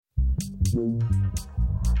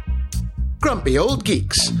Grumpy Old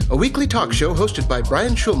Geeks, a weekly talk show hosted by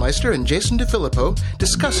Brian Schulmeister and Jason DeFilippo,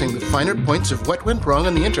 discussing the finer points of what went wrong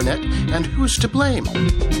on the internet and who's to blame.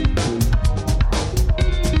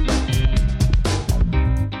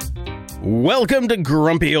 Welcome to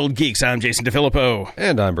Grumpy Old Geeks. I'm Jason DeFilippo.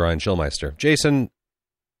 And I'm Brian Schulmeister. Jason,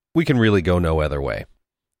 we can really go no other way.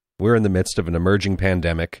 We're in the midst of an emerging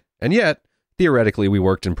pandemic, and yet, theoretically, we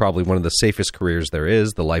worked in probably one of the safest careers there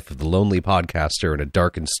is, the life of the lonely podcaster in a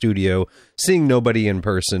darkened studio, seeing nobody in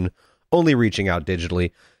person, only reaching out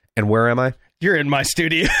digitally. And where am I? You're in my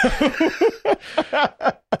studio.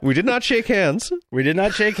 We did not shake hands. We did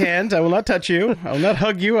not shake hands. I will not touch you. I will not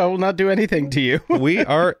hug you. I will not do anything to you. We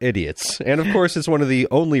are idiots. And of course, it's one of the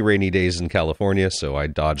only rainy days in California, so I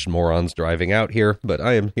dodged morons driving out here, but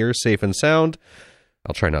I am here safe and sound.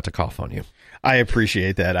 I'll try not to cough on you. I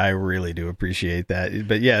appreciate that. I really do appreciate that.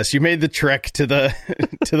 But yes, you made the trek to the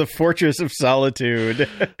to the Fortress of Solitude.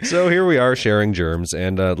 So here we are sharing germs,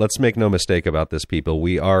 and let's make no mistake about this, people.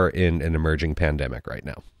 We are in an emerging pandemic right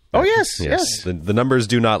now. Oh, yes. The numbers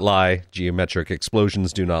do not lie. Geometric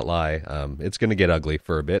explosions do not lie. It's going to get ugly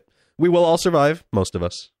for a bit. We will all survive, most of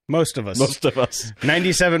us. Most of us.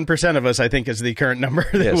 97% of us, I think, is the current number.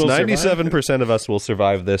 Yes, 97% of us will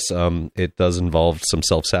survive this. It does involve some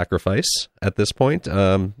self-sacrifice at this point.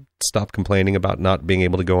 Stop complaining about not being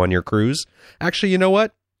able to go on your cruise. Actually, you know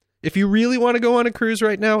what? If you really want to go on a cruise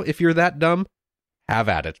right now, if you're that dumb, have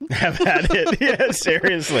at it. Have at it. Yeah,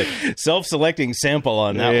 seriously. Self-selecting sample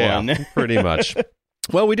on that one. Pretty much.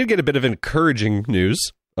 Well, we did get a bit of encouraging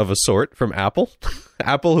news of a sort from Apple.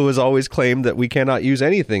 Apple, who has always claimed that we cannot use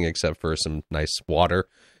anything except for some nice water,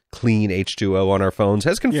 clean H2O on our phones,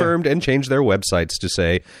 has confirmed and changed their websites to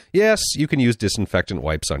say, yes, you can use disinfectant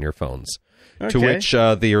wipes on your phones. Okay. To which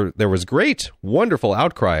there was great, wonderful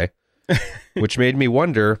outcry, which made me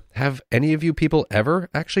wonder, have any of you people ever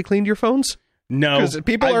actually cleaned your phones? No. Because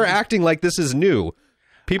people are acting like this is new.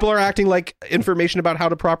 People are acting like information about how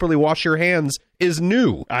to properly wash your hands is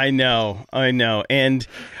new. I know. And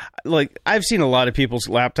like, I've seen a lot of people's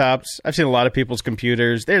laptops. I've seen a lot of people's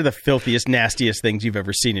computers. They're the filthiest, nastiest things you've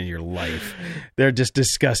ever seen in your life. They're just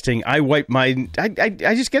disgusting. I wipe my, I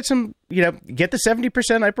just get some, get the 70%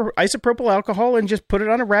 isopropyl alcohol and just put it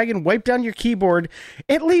on a rag and wipe down your keyboard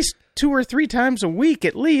at least 2 or 3 times a week,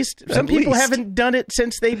 at least. Some people haven't done it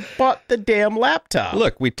since they bought the damn laptop.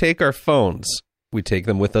 Look, we take our phones. We take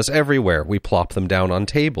them with us everywhere. We plop them down on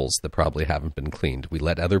tables that probably haven't been cleaned. We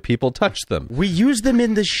let other people touch them. We use them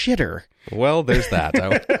in the shitter. Well, there's that.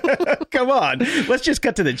 Come on. Let's just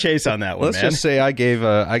cut to the chase on that one, Let's just say I gave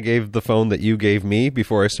the phone that you gave me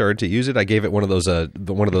before I started to use it. I gave it one of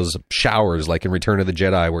those showers like in Return of the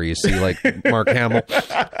Jedi where you see like Mark Hamill.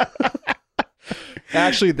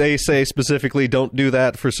 Actually, they say specifically don't do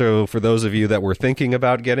that for those of you that were thinking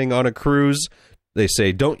about getting on a cruise. They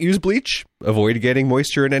say don't use bleach, avoid getting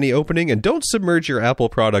moisture in any opening, and don't submerge your Apple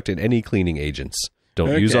product in any cleaning agents.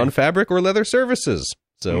 Don't use on fabric or leather surfaces.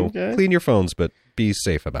 So clean your phones, but be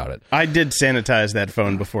safe about it. I did sanitize that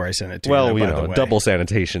phone before I sent it to you. Well, double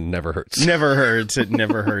sanitation never hurts. Never hurts. It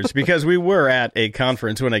never hurts. Because we were at a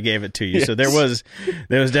conference when I gave it to you. Yes. So there was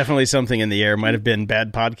definitely something in the air. Might have been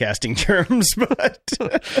bad podcasting terms, but...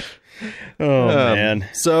 man.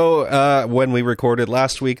 So when we recorded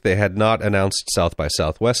last week, they had not announced South by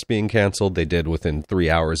Southwest being canceled. They did within 3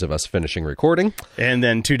 hours of us finishing recording. And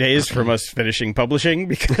then 2 days from us finishing publishing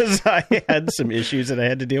because I had some issues that I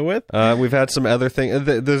had to deal with. We've had some other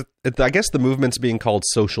things. I guess the movement's being called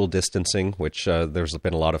social distancing, which there's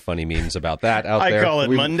been a lot of funny memes about that out there. I call it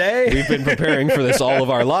Monday. We've been preparing for this all of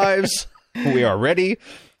our lives. We are ready.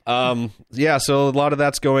 So a lot of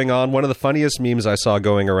that's going on. One of the funniest memes I saw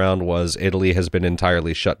going around was Italy has been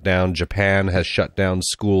entirely shut down. Japan has shut down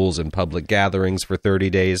schools and public gatherings for 30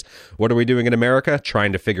 days. What are we doing in America?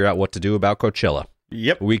 Trying to figure out what to do about Coachella.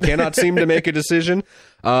 Yep. We cannot seem to make a decision.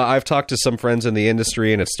 I've talked to some friends in the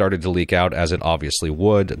industry, and it started to leak out, as it obviously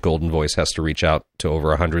would. Golden Voice has to reach out to over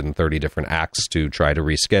 130 different acts to try to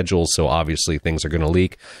reschedule, so obviously things are going to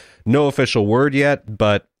leak. No official word yet,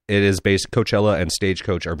 but it is Coachella and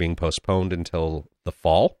Stagecoach are being postponed until the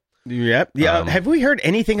fall. Yep. Yeah. Have we heard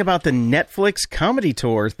anything about the Netflix comedy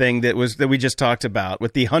tour thing that we just talked about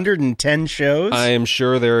with the 110 shows? I am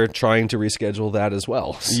sure they're trying to reschedule that as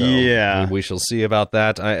well. So yeah. We shall see about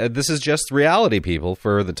that. This is just reality, people.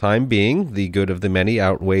 For the time being, the good of the many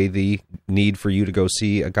outweigh the need for you to go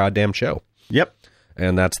see a goddamn show. Yep.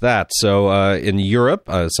 And that's that. So in Europe,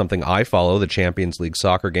 something I follow, the Champions League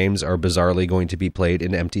soccer games are bizarrely going to be played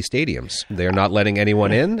in empty stadiums. They're not letting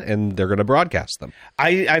anyone in, and they're going to broadcast them.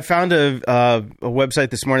 I found a website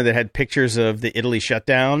this morning that had pictures of the Italy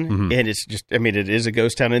shutdown, and it's just, I mean, it is a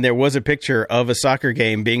ghost town, and there was a picture of a soccer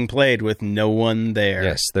game being played with no one there.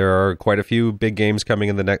 Yes, there are quite a few big games coming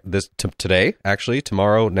in today, actually,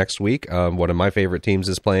 tomorrow, next week. One of my favorite teams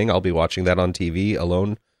is playing. I'll be watching that on TV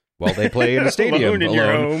alone. While they play in the stadium alone in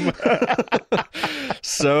your home.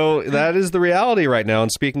 So that is the reality right now.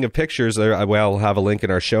 And speaking of pictures, I'll have a link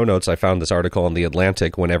in our show notes. I found this article on The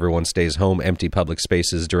Atlantic, when everyone stays home, empty public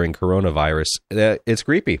spaces during coronavirus. It's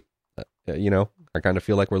creepy. I kind of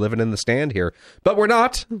feel like we're living in the stand here. But we're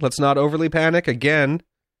not. Let's not overly panic. Again,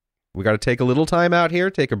 we got to take a little time out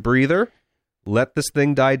here, take a breather. Let this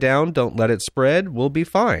thing die down. Don't let it spread. We'll be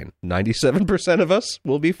fine. 97% of us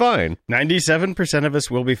will be fine. 97% of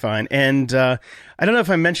us will be fine. And I don't know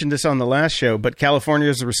if I mentioned this on the last show, but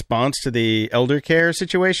California's response to the elder care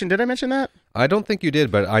situation. Did I mention that? I don't think you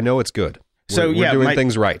did, but I know it's good. We're doing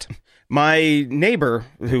things right. My neighbor,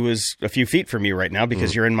 who is a few feet from you right now,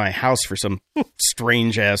 because you're in my house for some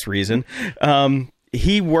strange-ass reason,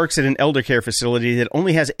 he works at an elder care facility that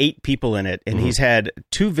only has 8 people in it, and he's had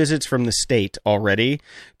 2 visits from the state already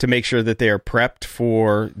to make sure that they are prepped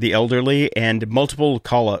for the elderly, and multiple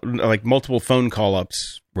phone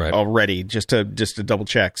call-ups already, just to double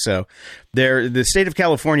check. So the state of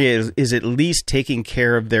California is at least taking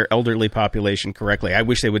care of their elderly population correctly. I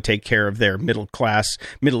wish they would take care of their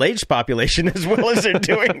middle-aged population as well as they're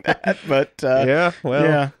doing that. But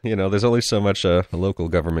there's only so much a local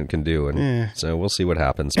government can do, and so we'll see what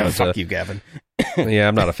happens. But, fuck you, Gavin. Yeah,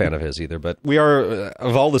 I'm not a fan of his either. But we are,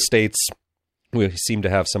 of all the states, we seem to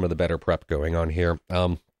have some of the better prep going on here.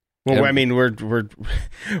 Well, I mean, we're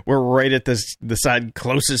right at the side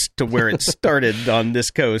closest to where it started on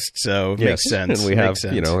this coast, so it makes sense. And we have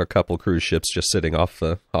a couple cruise ships just sitting off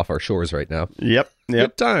our shores right now. Yep.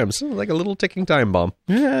 Good times, like a little ticking time bomb.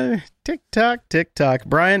 Tick tock, tick tock.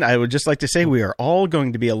 Brian, I would just like to say we are all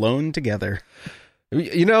going to be alone together.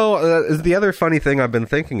 The other funny thing I've been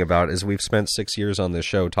thinking about is we've spent 6 years on this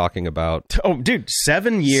show talking about... Oh, dude,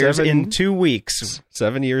 7 years in 2 weeks.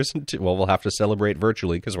 7 years in 2... Well, we'll have to celebrate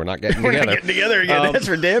virtually because we're not getting together. We're not getting together again. That's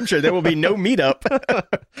for damn sure. There will be no meetup.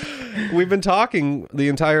 We've been talking the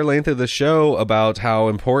entire length of the show about how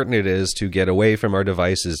important it is to get away from our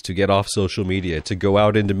devices, to get off social media, to go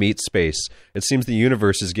out into meat space. It seems the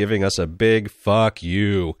universe is giving us a big fuck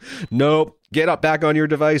you. Nope. Get up back on your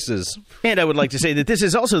devices. And I would like to say that this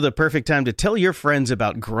is also the perfect time to tell your friends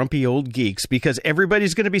about Grumpy Old Geeks, because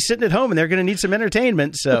everybody's going to be sitting at home and they're going to need some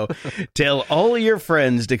entertainment. So tell all your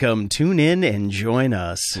friends to come tune in and join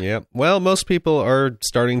us. Yeah. Well, most people are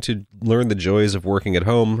starting to learn the joys of working at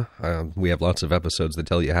home. We have lots of episodes that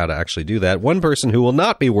tell you how to actually do that. One person who will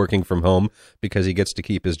not be working from home because he gets to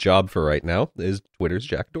keep his job for right now is Twitter's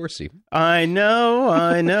Jack Dorsey. I know.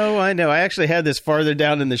 I actually had this farther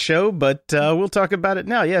down in the show, but we'll talk about it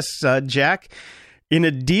now. Yes, Jack, in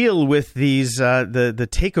a deal with these the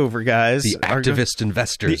takeover guys, the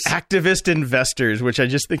activist investors, which I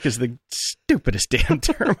just think is the stupidest damn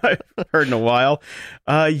term I've heard in a while.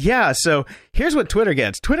 So here's what Twitter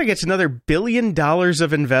gets. Twitter gets another $1 billion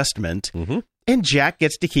of investment, and Jack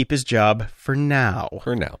gets to keep his job for now.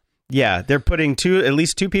 Yeah, they're putting at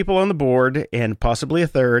least 2 people on the board and possibly a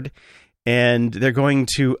third. And they're going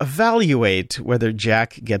to evaluate whether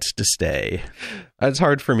Jack gets to stay. It's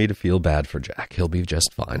hard for me to feel bad for Jack. He'll be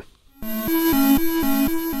just fine.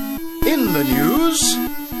 In the news...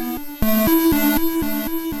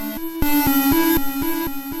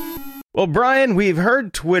 Well, Brian, we've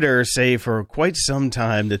heard Twitter say for quite some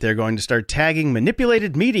time that they're going to start tagging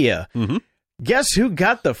manipulated media. Guess who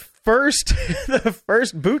got the first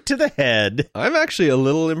boot to the head? I'm actually a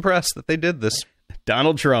little impressed that they did this.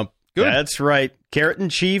 Donald Trump. Good. That's right. Carrot in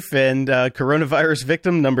Chief and coronavirus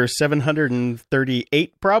victim number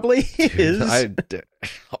 738 probably is.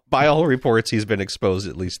 By all reports, he's been exposed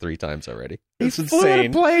at least 3 times already. It's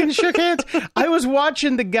insane. Flew plane, shook hands. I was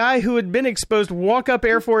watching the guy who had been exposed walk up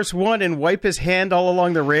Air Force One and wipe his hand all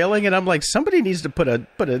along the railing, and I'm like, somebody needs to put a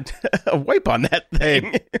wipe on that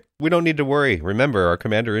thing. Hey, we don't need to worry. Remember, our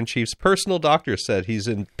Commander-in-Chief's personal doctor said he's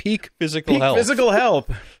in peak physical health.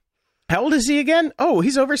 How old is he again? Oh,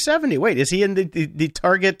 he's over 70. Wait, is he in the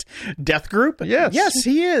target death group? Yes. Yes,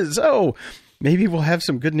 he is. Oh, maybe we'll have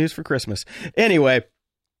some good news for Christmas. Anyway,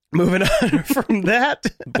 moving on from that.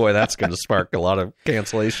 Boy, that's going to spark a lot of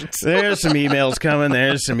cancellations. There's some emails coming.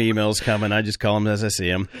 I just call them as I see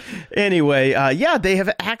them. Anyway, they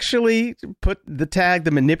have actually put the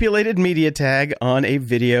manipulated media tag on a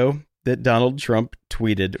video that Donald Trump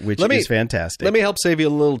tweeted, which is fantastic. Let me help save you a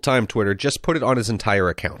little time, Twitter. Just put it on his entire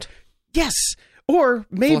account. Yes. Or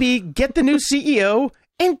maybe get the new CEO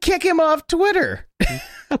and kick him off Twitter.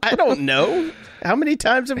 I don't know. How many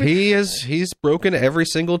times have we... He's broken every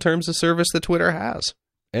single terms of service that Twitter has.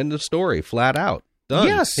 End of story. Flat out. Done.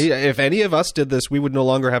 Yes. If any of us did this, we would no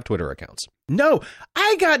longer have Twitter accounts. No,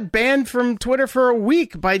 I got banned from Twitter for a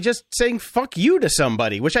week by just saying fuck you to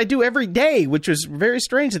somebody, which I do every day, which was very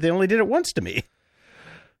strange that they only did it once to me.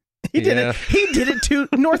 He did it to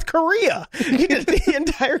North Korea. He did it to the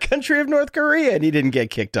entire country of North Korea, and he didn't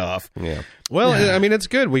get kicked off. Yeah. Well, I mean, it's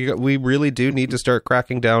good. We really do need to start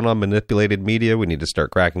cracking down on manipulated media. We need to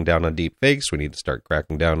start cracking down on deep fakes. We need to start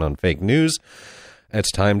cracking down on fake news.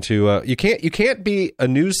 It's time to you can't be a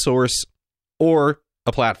news source or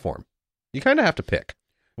a platform. You kind of have to pick.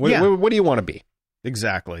 What do you want to be?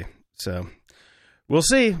 Exactly. So we'll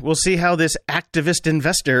see. We'll see how this activist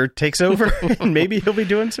investor takes over, and maybe he'll be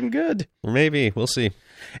doing some good. Maybe. We'll see.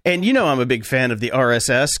 And you know I'm a big fan of the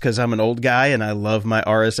RSS because I'm an old guy and I love my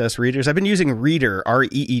RSS readers. I've been using Reader,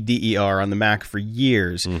 Reeder, on the Mac for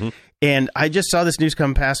years. Mm-hmm. And I just saw this news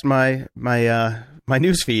come past my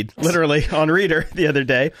news feed, literally, on Reader the other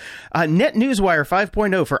day. NetNewsWire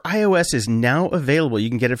 5.0 for iOS is now available. You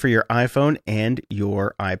can get it for your iPhone and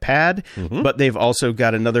your iPad, but they've also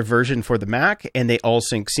got another version for the Mac, and they all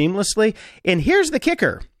sync seamlessly. And here's the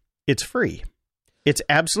kicker. It's free. It's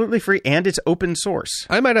absolutely free, and it's open source.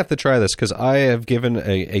 I might have to try this because I have given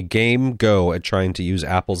a game go at trying to use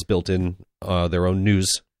Apple's built-in, their own news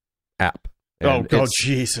app.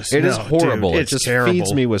 Jesus. It is horrible. Dude, it just terrible.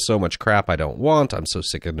 feeds me with so much crap I don't want. I'm so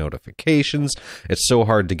sick of notifications. It's so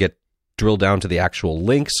hard to drill down to the actual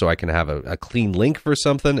link so I can have a clean link for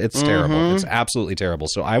something. It's terrible. It's absolutely terrible.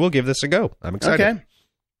 So I will give this a go. I'm excited. Okay.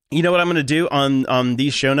 You know what I'm going to do on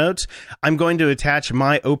these show notes? I'm going to attach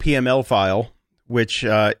my OPML file, which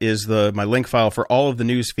is my link file for all of the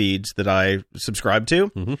news feeds that I subscribe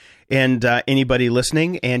to. And anybody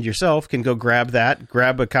listening and yourself can go grab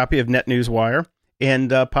a copy of NetNewsWire and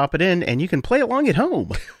pop it in, and you can play along at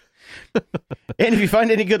home. And if you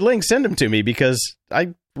find any good links, send them to me because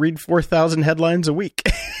I read 4,000 headlines a week.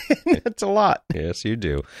 That's a lot. Yes, you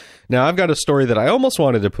do. Now, I've got a story that I almost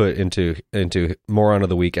wanted to put into Moron of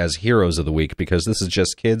the Week as Heroes of the Week because this is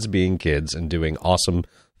just kids being kids and doing awesome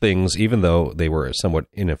things, even though they were somewhat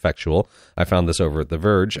ineffectual. I found this over at The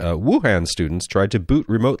Verge. Wuhan students tried to boot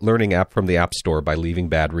remote learning app from the App Store by leaving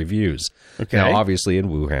bad reviews. Okay. Now, obviously, in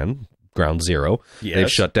Wuhan, ground zero,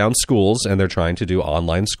 they've shut down schools, and they're trying to do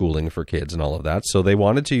online schooling for kids and all of that. So they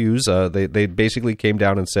wanted to use, they basically came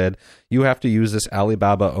down and said, you have to use this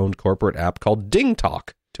Alibaba-owned corporate app called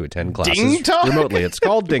DingTalk to attend classes remotely. It's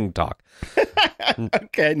called DingTalk.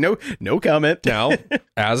 Okay, no comment. Now,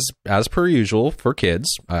 as per usual for kids,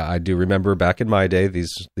 I do remember back in my day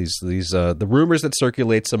these the rumors that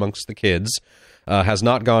circulates amongst the kids has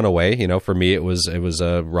not gone away. You know, for me it was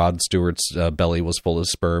Rod Stewart's belly was full of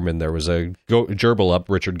sperm and there was a gerbil up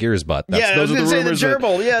Richard Gere's butt. Those are the rumors.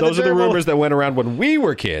 Those are the rumors that went around when we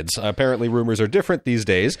were kids. Apparently, rumors are different these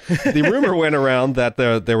days. The rumor went around that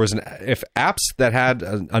there was if apps that had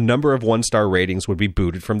a number of 1-star ratings would be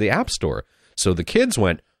booted from the App Store. So the kids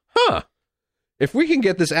went, if we can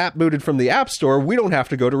get this app booted from the App Store, we don't have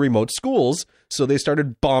to go to remote schools. So they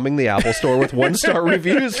started bombing the Apple Store with 1-star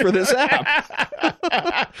reviews for this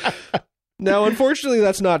app. Now, unfortunately,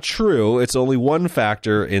 that's not true. It's only one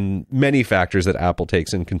factor in many factors that Apple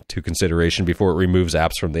takes into consideration before it removes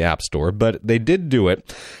apps from the App Store, but they did do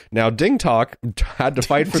it. Now, DingTalk had to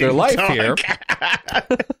fight for their life here.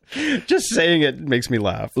 Just saying it makes me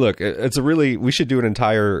laugh. Look, we should do an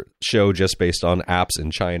entire show just based on apps in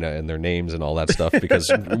China and their names and all that stuff because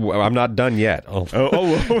I'm not done yet.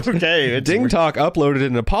 Okay. DingTalk uploaded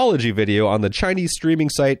an apology video on the Chinese streaming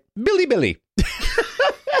site Bilibili.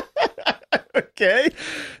 Okay.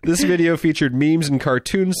 This video featured memes and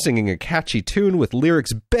cartoons singing a catchy tune with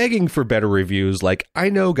lyrics begging for better reviews like, I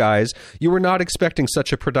know, guys, you were not expecting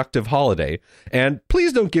such a productive holiday. And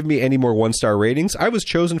please don't give me any more 1-star ratings. I was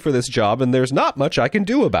chosen for this job and there's not much I can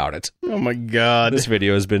do about it. Oh my God. This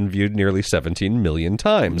video has been viewed nearly 17 million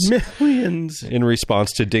times. Millions. In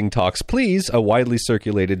response to DingTalk's pleas, a widely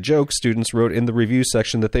circulated joke, students wrote in the review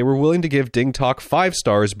section that they were willing to give DingTalk 5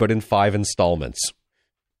 stars, but in 5 installments.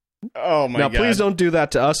 Oh my God. Now, please don't do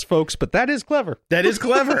that to us, folks, but that is clever. That is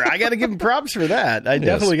clever. I got to give him props for that. I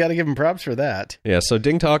definitely got to give him props for that. Yeah, so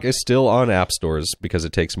Ding Talk is still on app stores because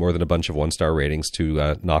it takes more than a bunch of one-star ratings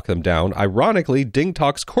to knock them down. Ironically, Ding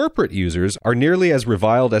Talk's corporate users are nearly as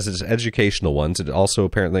reviled as its educational ones. It also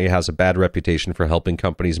apparently has a bad reputation for helping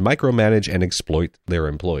companies micromanage and exploit their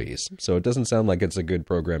employees. So it doesn't sound like it's a good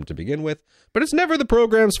program to begin with, but it's never the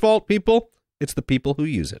program's fault, people. It's the people who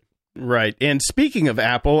use it. Right. And speaking of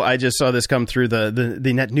Apple, I just saw this come through the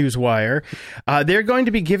Net News Wire. They're going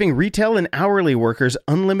to be giving retail and hourly workers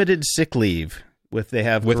unlimited sick leave with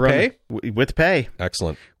pay? With pay.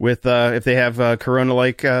 Excellent. With if they have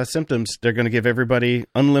corona-like symptoms, they're going to give everybody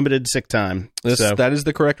unlimited sick time. That is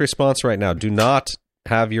the correct response right now. Do not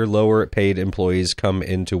have your lower paid employees come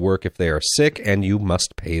into work if they are sick, and you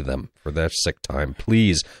must pay them for their sick time.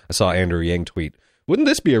 Please. I saw Andrew Yang tweet, wouldn't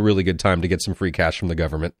this be a really good time to get some free cash from the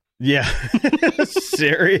government? Yeah,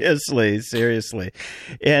 seriously.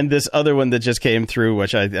 And this other one that just came through,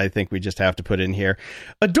 which I think we just have to put in here.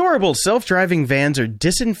 Adorable self-driving vans are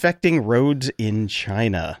disinfecting roads in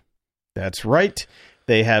China. That's right.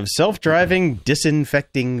 They have self-driving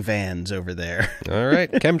disinfecting vans over there. All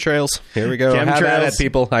right. Chemtrails. Here we go. Have at it,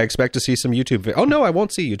 people. I expect to see some YouTube. Oh, no, I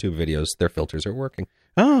won't see YouTube videos. Their filters are working.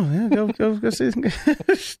 Oh, yeah, go see.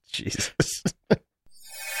 Jesus.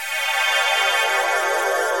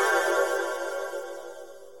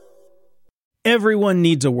 Everyone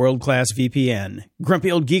needs a world-class VPN.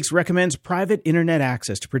 Grumpy Old Geeks recommends private internet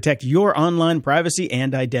access to protect your online privacy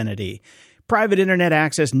and identity. Private internet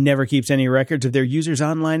access never keeps any records of their users'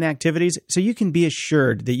 online activities, so you can be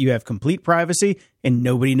assured that you have complete privacy and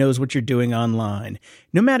nobody knows what you're doing online.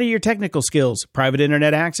 No matter your technical skills, private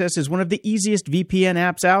internet access is one of the easiest VPN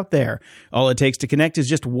apps out there. All it takes to connect is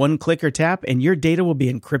just one click or tap, and your data will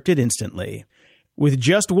be encrypted instantly. With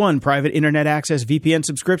just one private internet access VPN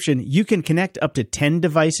subscription, you can connect up to 10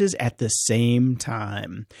 devices at the same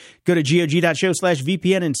time. Go to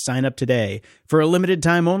GOG.show/VPN and sign up today. For a limited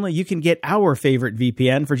time only, you can get our favorite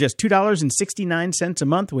VPN for just $2.69 a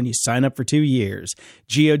month when you sign up for 2 years.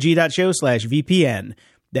 GOG.show/VPN.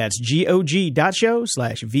 That's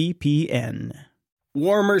GOG.show/VPN.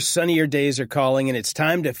 Warmer, sunnier days are calling, and it's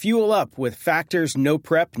time to fuel up with Factor's no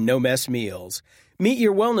prep, no mess meals. Meet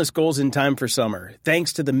your wellness goals in time for summer,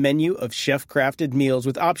 thanks to the menu of chef-crafted meals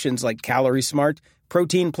with options like Calorie Smart,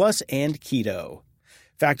 Protein Plus, and Keto.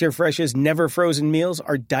 Factor Fresh's never-frozen meals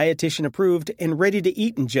are dietitian-approved and ready to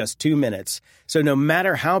eat in just 2 minutes. So no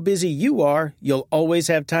matter how busy you are, you'll always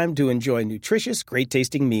have time to enjoy nutritious,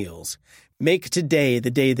 great-tasting meals. Make today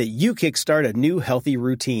the day that you kickstart a new healthy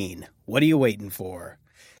routine. What are you waiting for?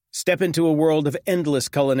 Step into a world of endless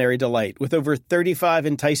culinary delight with over 35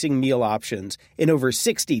 enticing meal options and over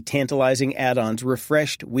 60 tantalizing add-ons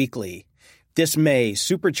refreshed weekly. This May,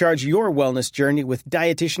 supercharge your wellness journey with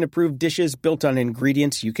dietitian-approved dishes built on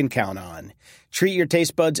ingredients you can count on. Treat your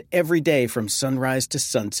taste buds every day from sunrise to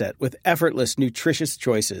sunset with effortless, nutritious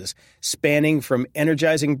choices, spanning from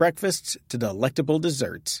energizing breakfasts to delectable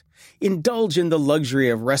desserts. Indulge in the luxury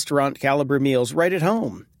of restaurant-caliber meals right at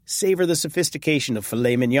home. Savor the sophistication of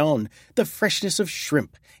filet mignon, the freshness of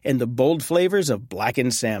shrimp, and the bold flavors of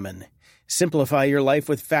blackened salmon. Simplify your life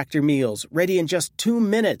with Factor meals, ready in just 2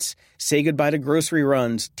 minutes. Say goodbye to grocery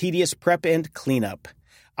runs, tedious prep, and cleanup.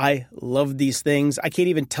 I love these things. I can't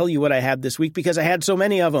even tell you what I had this week because I had so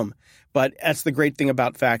many of them. But that's the great thing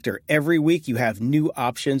about Factor. Every week you have new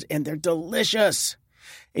options, and they're delicious.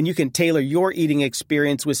 And you can tailor your eating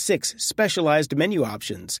experience with 6 specialized menu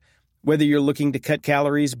options. Whether you're looking to cut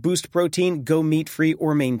calories, boost protein, go meat-free,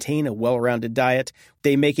 or maintain a well-rounded diet,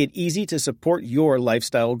 they make it easy to support your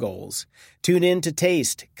lifestyle goals. Tune in to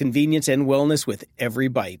taste, convenience, and wellness with every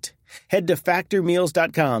bite. Head to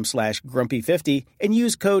factormeals.com/grumpy50 and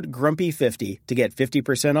use code grumpy50 to get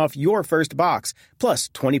 50% off your first box, plus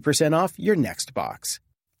 20% off your next box.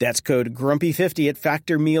 That's code grumpy50 at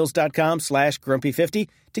factormeals.com/grumpy50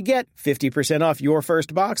 to get 50% off your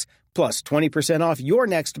first box, plus 20% off your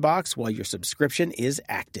next box while your subscription is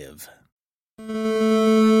active.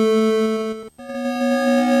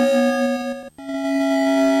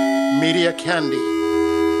 Media Candy.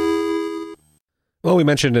 Well, we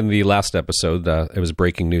mentioned in the last episode, it was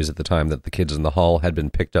breaking news at the time that The Kids in the Hall had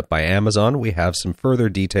been picked up by Amazon. We have some further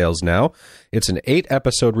details now. It's an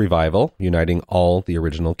 8-episode revival uniting all the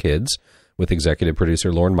original kids with executive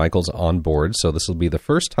producer Lorne Michaels on board. So this will be the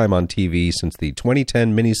first time on TV since the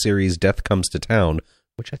 2010 miniseries Death Comes to Town,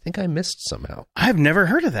 which I think I missed somehow. I've never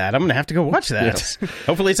heard of that. I'm going to have to go watch that. Yes.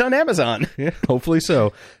 Hopefully it's on Amazon. Yeah, hopefully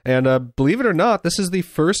so. And believe it or not, this is the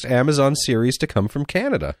first Amazon series to come from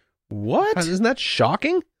Canada. What? Isn't that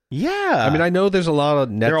shocking? Yeah. I mean, I know there's a lot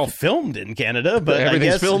of they're all filmed in Canada, but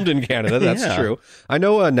everything's I guess, filmed in Canada. That's Yeah. true. I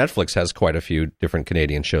know Netflix has quite a few different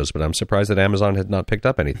Canadian shows, but I'm surprised that Amazon had not picked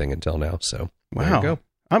up anything until now. So there you Wow. go.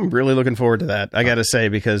 I'm really looking forward to that. I got to say,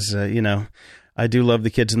 because, I do love the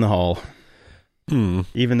Kids in the Hall,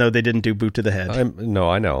 even though they didn't do Boot to the Head. I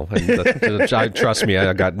know. And trust me,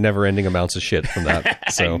 I got never-ending amounts of shit from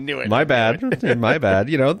that. So knew it. my bad.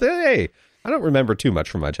 Hey, I don't remember too much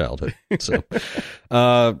from my childhood. So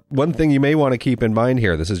one thing you may want to keep in mind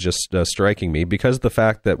here, this is just striking me, because the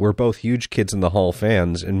fact that we're both huge Kids in the Hall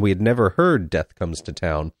fans and we had never heard Death Comes to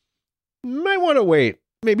Town, you might want to wait.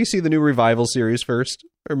 Maybe see the new Revival series first,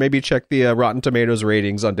 or maybe check the Rotten Tomatoes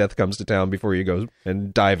ratings on Death Comes to Town before you go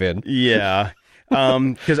and dive in. Yeah.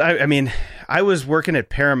 Because I was working at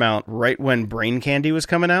Paramount right when Brain Candy was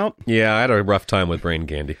coming out. Yeah, I had a rough time with Brain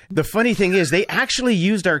Candy. The funny thing is, they actually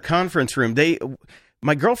used our conference room.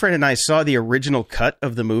 My girlfriend and I saw the original cut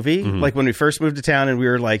of the movie, like when we first moved to town, and we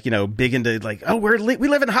were like, big into like, oh, we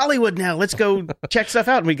live in Hollywood now. Let's go check stuff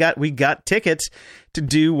out. And we got tickets to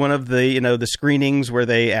do one of the the screenings where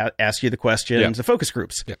they ask you the questions, the focus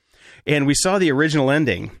groups, and we saw the original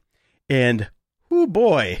ending, and oh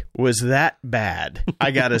boy, was that bad, I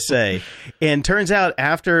gotta say. And turns out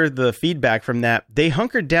after the feedback from that, they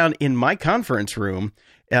hunkered down in my conference room.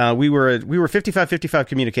 We were 55-55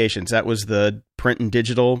 Communications. That was the print and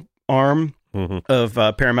digital arm of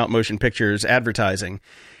Paramount Motion Pictures advertising.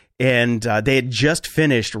 And they had just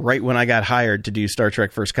finished right when I got hired to do Star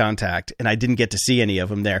Trek First Contact, and I didn't get to see any of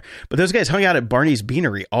them there. But those guys hung out at Barney's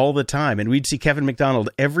Beanery all the time, and we'd see Kevin McDonald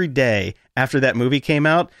every day after that movie came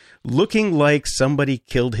out, looking like somebody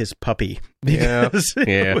killed his puppy, because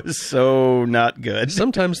it was so not good.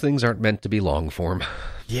 Sometimes things aren't meant to be long form.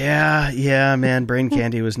 Yeah, man, Brain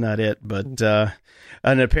Candy was not it, but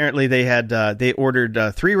and apparently they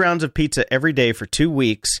ordered 3 rounds of pizza every day for 2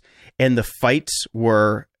 weeks, and the fights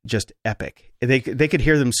were just epic. They could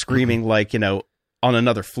hear them screaming like on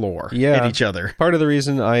another floor at each other. Part of the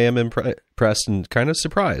reason I am impressed and kind of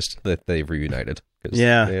surprised that they've reunited, because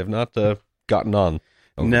they have not gotten on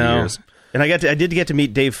over the years. And I did get to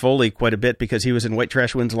meet Dave Foley quite a bit, because he was in White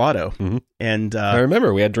Trash Wins Lotto. And I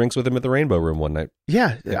remember we had drinks with him at the Rainbow Room one night.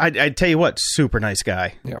 Yeah. I tell you what, super nice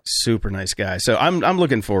guy. Yeah. Super nice guy. So I'm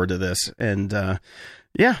looking forward to this. And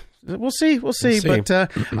we'll see. But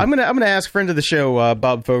I'm gonna ask friend of the show,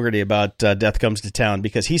 Bob Fogarty, about Death Comes to Town,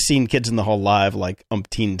 because he's seen Kids in the Hall live like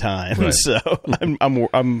umpteen times. Right. So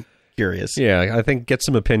I'm curious. Yeah, I think get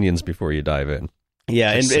some opinions before you dive in.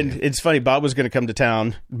 Yeah, and it's funny. Bob was going to come to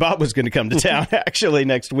town. Actually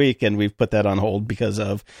next week, and we've put that on hold because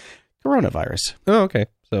of coronavirus. Oh, okay.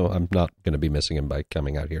 So I'm not going to be missing him by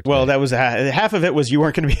coming out here today. Well, that was half of it was you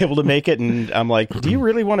weren't going to be able to make it, and I'm like, do you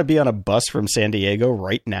really want to be on a bus from San Diego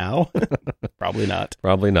right now? Probably not.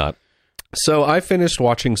 Probably not. So I finished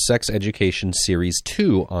watching Sex Education Series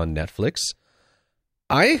 2 on Netflix.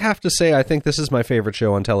 I have to say, I think this is my favorite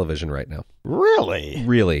show on television right now. Really?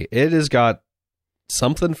 Really. It has got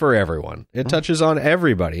something for everyone. It touches on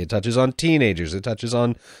everybody. It touches on teenagers. It touches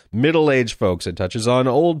on middle-aged folks. It touches on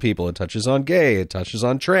old people. It touches on gay. It touches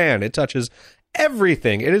on trans. It touches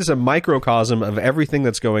everything. It is a microcosm of everything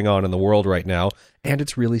that's going on in the world right now, and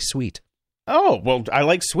it's really sweet. Oh, well, I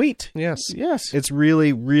like sweet. Yes. It's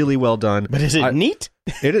really, really well done. But is it neat?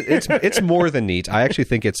 It's more than neat. I actually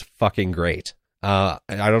think it's fucking great. I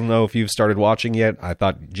don't know if you've started watching yet. I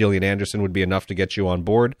thought Gillian Anderson would be enough to get you on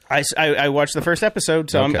board. I watched the first episode,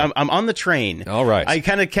 so okay. I'm on the train. All right. I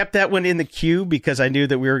kind of kept that one in the queue because I knew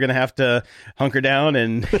that we were going to have to hunker down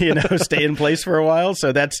and stay in place for a while.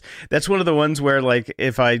 So that's one of the ones where, like,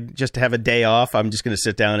 if I just have a day off, I'm just going to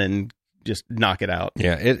sit down and just knock it out.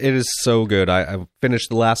 Yeah, it is so good. I finished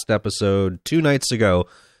the last episode 2 nights ago,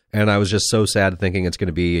 and I was just so sad thinking it's going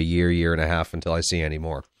to be a year and a half until I see any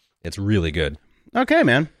more. It's really good. Okay,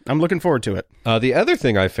 man. I'm looking forward to it. The other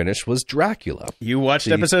thing I finished was Dracula. You watched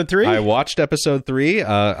episode 3? I watched episode 3.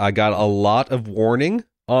 I got a lot of warning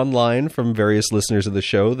online from various listeners of the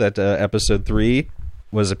show that episode 3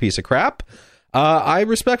 was a piece of crap. I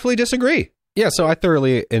respectfully disagree. Yeah, so I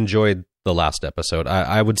thoroughly enjoyed the last episode.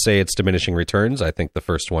 I would say it's diminishing returns. I think the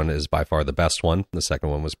first one is by far the best one. The second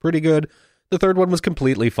one was pretty good. The third one was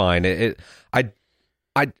completely fine.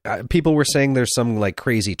 People were saying there's some like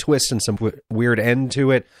crazy twist and some weird end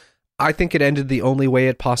to it. I think it ended the only way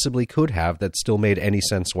it possibly could have that still made any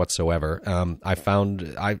sense whatsoever.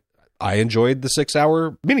 I enjoyed the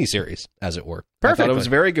 6-hour miniseries, as it were. Perfectly. I thought it was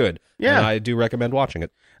very good. Yeah. And I do recommend watching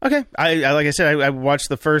it. Okay. I like I said, I watched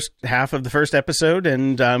the first half of the first episode,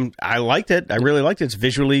 and I liked it. I really liked it. It's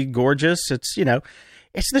visually gorgeous. It's,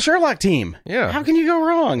 it's the Sherlock team. Yeah. How can you go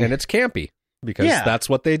wrong? And it's campy. because Yeah. that's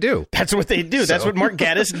what they do. That's what they do. That's what Mark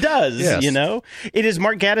Gatiss does, Yes. you know? It is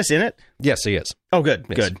Mark Gatiss in it? Yes, he is. Oh, good,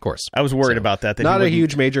 Yes, good. of course. I was worried So, about that. Not he a wouldn't-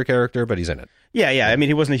 huge major character, but he's in it. Yeah. I mean,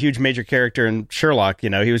 he wasn't a huge major character in Sherlock, you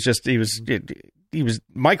know? He was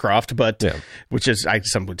Mycroft, but Yeah. which is,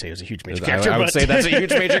 some would say he was a huge major I character. would but- say that's a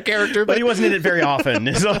huge major character, but he wasn't in it very often,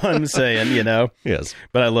 is all I'm saying, you know? Yes.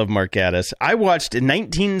 But I love Mark Gatiss. I watched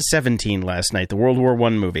 1917 last night, the World War I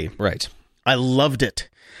movie. Right. I loved it.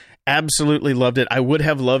 Absolutely loved it. I would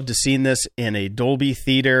have loved to seen this in a Dolby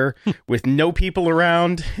theater with no people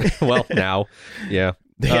around. Well, now, yeah.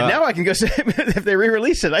 Yeah, now I can go see it. If they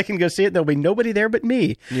re-release it, I can go see it. There'll be nobody there but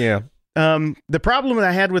me. Yeah. The problem that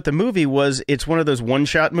I had with the movie was it's one of those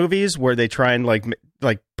one-shot movies where they try and like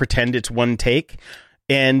pretend it's one take,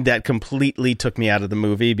 and that completely took me out of the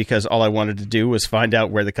movie because all I wanted to do was find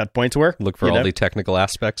out where the cut points were. Look for you all know? the technical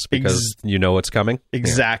aspects because you know what's coming.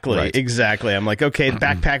 Exactly, Yeah, right. exactly. I'm like, okay, the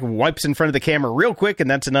backpack wipes in front of the camera real quick,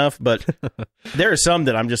 and that's enough. But there are some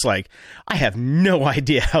that I'm just like, I have no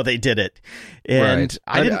idea how they did it, and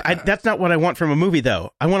Right. that's not what I want from a movie,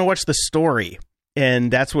 though. I want to watch the story,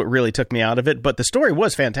 and that's what really took me out of it. But the story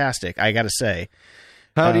was fantastic, I got to say.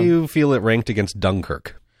 How do you feel it ranked against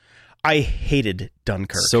Dunkirk? I hated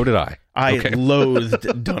Dunkirk. So did I. I Okay.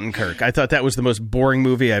 loathed Dunkirk. I thought that was the most boring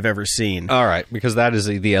movie I've ever seen. All right, because that is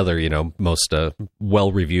the other, most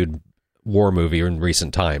well-reviewed war movie in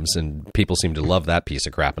recent times, and people seem to love that piece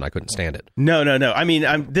of crap, and I couldn't stand it. No. I mean,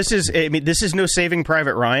 this is no Saving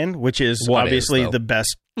Private Ryan, which is What obviously is, though? the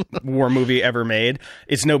best war movie ever made.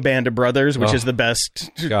 It's no Band of Brothers, which is the best.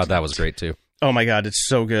 God, that was great too. Oh my God, it's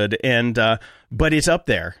so good. And but it's up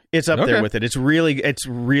there. It's up there with it. It's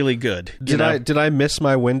really good. Did I miss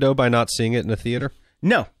my window by not seeing it in a theater?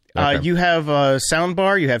 No. Okay. You have a sound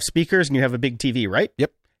bar, you have speakers, and you have a big TV, right?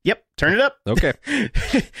 Yep. Turn it up. Okay.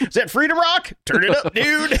 Is that free to rock? Turn it up,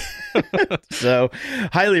 dude. So,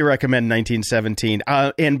 highly recommend 1917.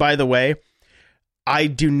 And by the way, I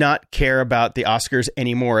do not care about the Oscars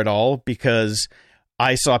anymore at all because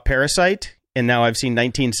I saw Parasite and now I've seen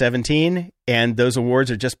 1917, and those awards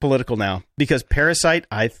are just political now because Parasite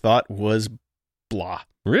I thought was blah.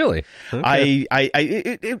 Really? Okay.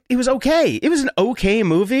 It was okay. It was an okay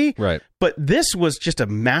movie. Right. But this was just a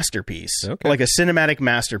masterpiece, like a cinematic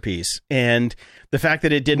masterpiece. And the fact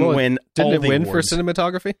that it didn't win Didn't all it the win awards, for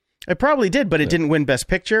cinematography? it probably did, but it didn't win Best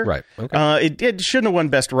Picture. Right. Okay. It shouldn't have won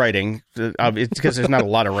Best Writing. It's because there's not a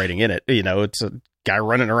lot of writing in it. You know, it's a guy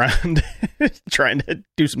running around trying to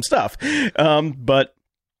do some stuff. But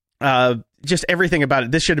just everything about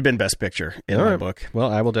it. This should have been Best Picture in my book.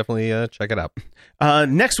 Well, I will definitely check it out.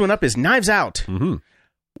 Next one up is Knives Out. Mm-hmm.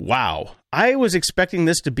 Wow. I was expecting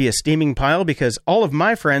this to be a steaming pile because all of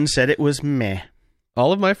my friends said it was meh.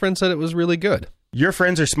 All of my friends said it was really good. Your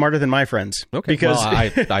friends are smarter than my friends. Okay. Because, well,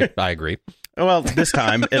 I agree. well, this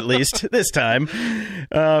time, at least. This time.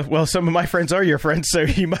 Well, some of my friends are your friends, so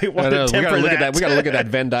you might want to temper that. We got to look at that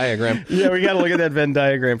Venn diagram. Yeah, we got to look at that Venn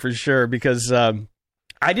diagram for sure because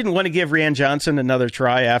I didn't want to give Rian Johnson another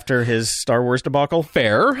try after his Star Wars debacle.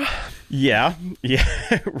 Fair. Yeah.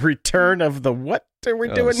 Return of the what are we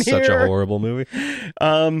doing here? Such a horrible movie.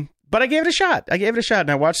 But I gave it a shot.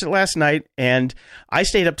 And I watched it last night, and I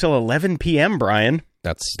stayed up till 11 p.m., Brian.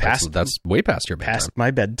 That's way past your bedtime. Past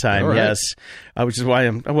my bedtime, All right. yes. Which is why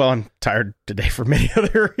I'm tired today for many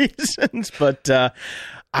other reasons. But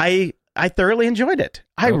I thoroughly enjoyed it.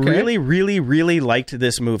 I really, really, really liked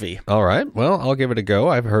this movie. All right. Well, I'll give it a go.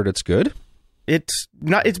 I've heard it's good. It's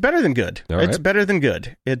better than good. All right. It's better than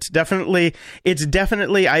good. It's definitely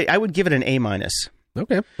I would give it an A-.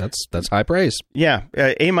 Okay, that's high praise. Yeah,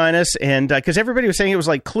 A-, and because everybody was saying it was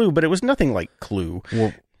like Clue, but it was nothing like Clue.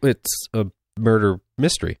 Well, it's a murder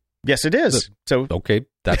mystery. Yes, it is. So Okay,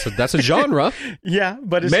 that's a genre. yeah,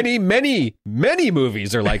 but it's Many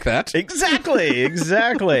movies are like that.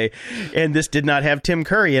 exactly. And this did not have Tim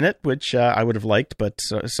Curry in it, which I would have liked, but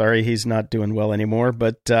sorry, he's not doing well anymore.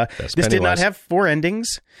 But this did not Pennywise. have 4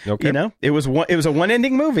 endings. Okay. You know, it was a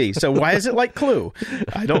one-ending movie. So why is it like Clue?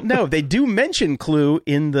 I don't know. They do mention Clue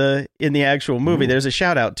in the actual movie. There's a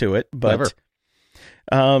shout out to it, but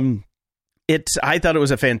I thought it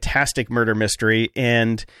was a fantastic murder mystery,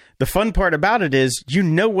 and the fun part about it is you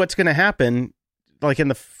know what's going to happen, like in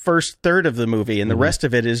the first third of the movie, and the rest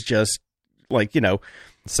of it is just like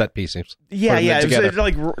Set pieces. yeah. Putting it It was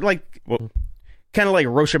together. like well, kind of like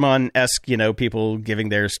Rashomon-esque, people giving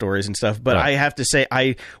their stories and stuff. But I have to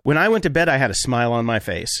say, when I went to bed, I had a smile on my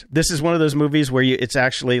face. This is one of those movies where it's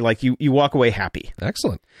actually like you walk away happy.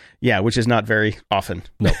 Excellent. Yeah, which is not very often.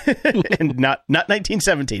 No. And not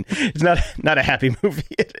 1917. It's not a happy movie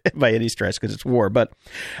by any stretch because it's war. But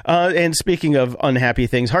and speaking of unhappy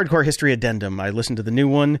things, Hardcore History Addendum. I listened to the new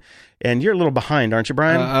one, and you're a little behind, aren't you,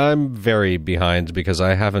 Brian? I'm very behind because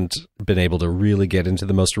I haven't been able to really get into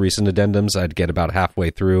the most recent addendums. I'd get about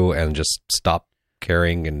halfway through and just stop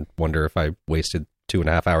caring and wonder if I wasted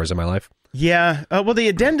 2.5 hours of my life. Yeah. Well,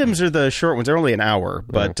 the addendums are the short ones. They're only an hour.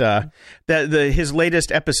 But his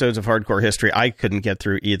latest episodes of Hardcore History, I couldn't get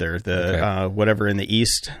through either. Whatever in the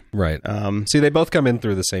East. Right. See, they both come in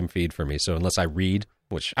through the same feed for me. So unless I read,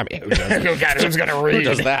 which, I mean, who does? Who's going to read? Who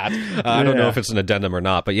does that? I don't know if it's an addendum or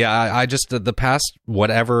not. But yeah, I just, the past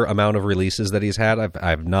whatever amount of releases that he's had,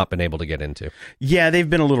 I've not been able to get into. Yeah, they've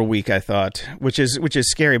been a little weak, I thought, which is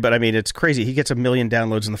scary. But I mean, it's crazy. He gets 1 million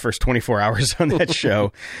downloads in the first 24 hours on that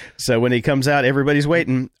show. So when he comes out, everybody's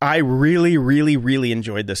waiting. I really, really, really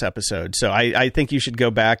enjoyed this episode. So I think you should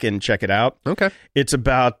go back and check it out. Okay. It's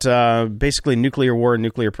about basically nuclear war and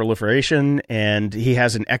nuclear proliferation. And he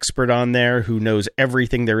has an expert on there who knows everything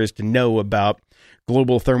there is to know about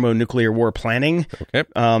global thermonuclear war planning.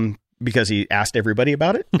 Okay. Because he asked everybody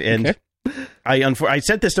about it. And I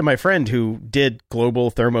sent this to my friend who did global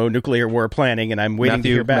thermonuclear war planning, and I'm waiting to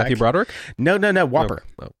hear back. Matthew Broderick? No, Whopper.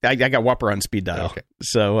 Oh. I got Whopper on speed dial. Okay.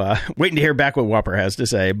 So waiting to hear back what Whopper has to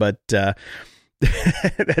say, but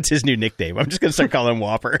that's his new nickname. I'm just going to start calling him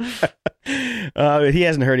Whopper. He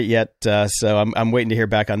hasn't heard it yet, so I'm waiting to hear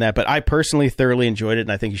back on that. But I personally thoroughly enjoyed it,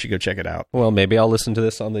 and I think you should go check it out. Well, maybe I'll listen to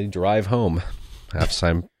this on the drive home after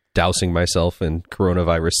I'm dousing myself in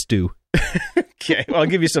coronavirus stew. Okay, well, I'll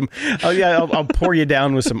give you some. I'll pour you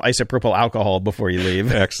down with some isopropyl alcohol before you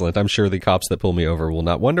leave. Excellent. I'm sure the cops that pull me over will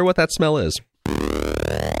not wonder what that smell is. Moron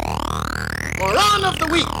of the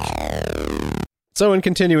week. So, in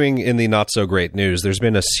continuing in the not so great news, there's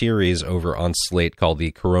been a series over on Slate called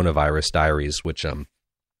the Coronavirus Diaries, which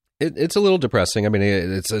it's a little depressing. I mean,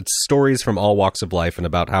 it's stories from all walks of life and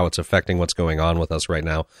about how it's affecting what's going on with us right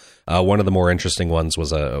now. One of the more interesting ones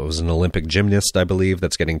was an Olympic gymnast, I believe,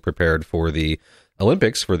 that's getting prepared for the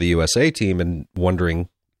Olympics for the USA team and wondering,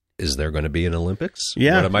 is there going to be an Olympics?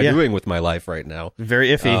 Yeah. What am I doing with my life right now? Very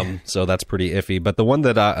iffy. So that's pretty iffy. But the one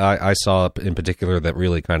that I saw in particular that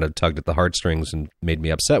really kind of tugged at the heartstrings and made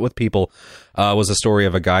me upset with people was a story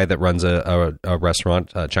of a guy that runs a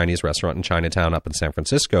restaurant, a Chinese restaurant in Chinatown up in San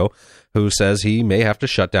Francisco, who says he may have to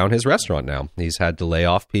shut down his restaurant now. He's had to lay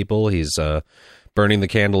off people. He's burning the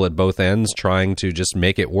candle at both ends, trying to just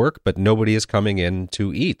make it work, but nobody is coming in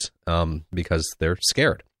to eat because they're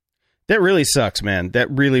scared. That really sucks, man.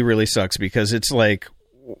 That really, really sucks because it's like,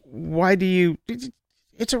 why do you...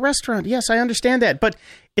 It's a restaurant. Yes, I understand that. But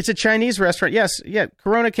it's a Chinese restaurant. Yes, yeah,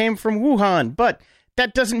 Corona came from Wuhan, but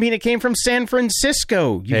that doesn't mean it came from San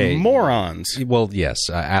Francisco, you morons. Well, yes.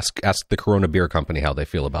 Ask the Corona Beer Company how they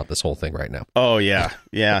feel about this whole thing right now. Oh, yeah.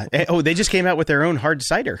 Yeah. Oh, they just came out with their own hard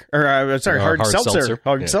cider. Or, hard seltzer.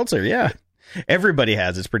 Hard seltzer, yeah. Everybody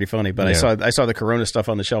has. It's pretty funny, but yeah. I saw the Corona stuff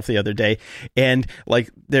on the shelf the other day, and like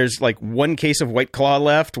there's like one case of White Claw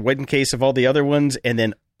left, one case of all the other ones, and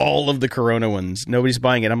then all of the Corona ones. Nobody's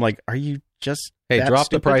buying it. I'm like, are you just drop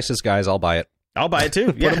stupid? The prices, guys. I'll buy it. I'll buy it too.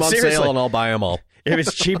 Put them on sale, and I'll buy them all. If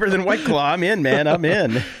it's cheaper than White Claw, I'm in, man. I'm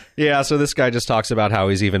in. Yeah, so this guy just talks about how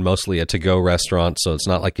he's even mostly a to-go restaurant, so it's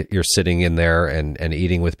not like you're sitting in there and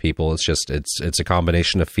eating with people. It's just it's a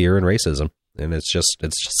combination of fear and racism, and it just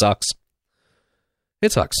sucks.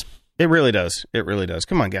 It sucks. It really does. It really does.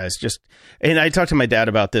 Come on, guys. And I talked to my dad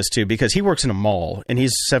about this too, because he works in a mall and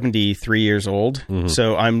he's 73 years old. Mm-hmm.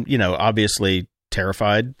 So I'm, obviously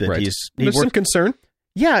terrified that There's some concern.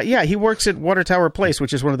 Yeah. He works at Water Tower Place,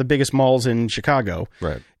 which is one of the biggest malls in Chicago.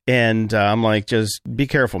 Right. And I'm like, just be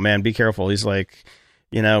careful, man. Be careful. He's like,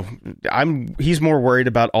 he's more worried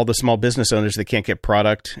about all the small business owners that can't get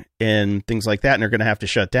product and things like that, and are going to have to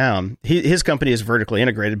shut down. His company is vertically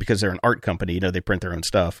integrated because they're an art company. They print their own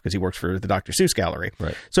stuff because he works for the Dr. Seuss Gallery.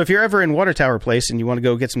 Right. So if you're ever in Water Tower Place and you want to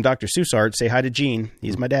go get some Dr. Seuss art, say hi to Gene.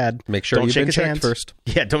 He's my dad. Make sure you've been checked first.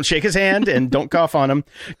 Yeah, don't shake his hand and don't cough on him,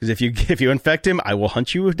 because if you infect him, I will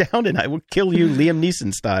hunt you down and I will kill you Liam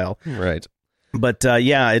Neeson style. Right. But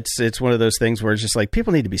it's one of those things where it's just like,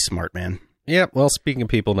 people need to be smart, man. Yeah, well, speaking of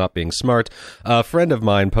people not being smart, a friend of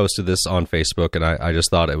mine posted this on Facebook, and I just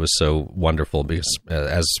thought it was so wonderful because,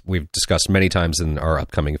 as we've discussed many times in our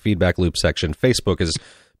upcoming feedback loop section, Facebook is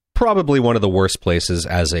probably one of the worst places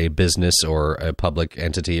as a business or a public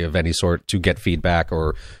entity of any sort to get feedback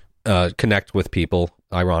or connect with people.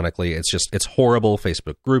 ironically. It's horrible.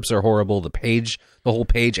 Facebook groups are horrible. The whole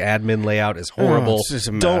page admin layout is horrible. It's just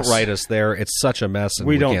a mess. Don't write us there. It's such a mess, and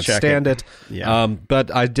We we don't can't check stand it. Yeah.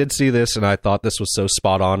 But I did see this, and I thought this was so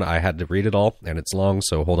spot on. I had to read it all, and it's long,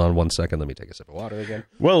 so hold on 1 second. Let me take a sip of water again.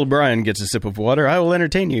 Well, Brian gets a sip of water. I will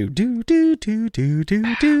entertain you. Do, do, do, do,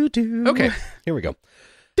 do, do, do. Okay, here we go.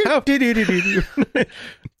 Do, do, do, do, do, do.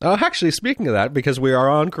 Actually, speaking of that, because we are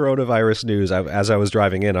on coronavirus news, as I was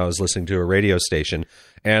driving in, I was listening to a radio station,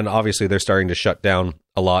 and obviously they're starting to shut down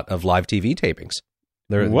a lot of live TV tapings.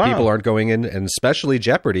 Wow. People aren't going in, and especially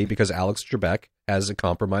Jeopardy, because Alex Trebek has a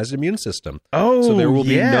compromised immune system. Oh, so there will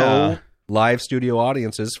be yeah. no live studio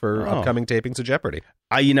audiences for Oh. upcoming tapings of Jeopardy.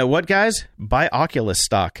 You know what, guys? Buy Oculus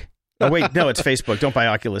stock. Oh, wait, no, it's Facebook. Don't buy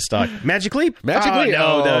Oculus stock. Magic Leap? Magic Leap?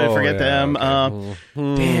 No, forget yeah, them. okay.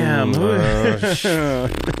 Damn.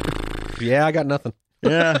 Yeah, I got nothing.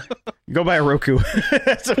 Yeah. Go buy a Roku.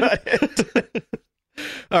 That's about it.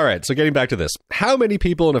 All right, so getting back to this. How many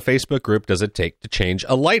people in a Facebook group does it take to change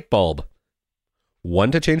a light bulb?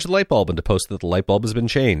 1 to change the light bulb and to post that the light bulb has been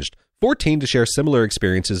changed. 14 to share similar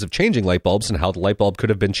experiences of changing light bulbs and how the light bulb could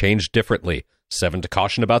have been changed differently. 7 to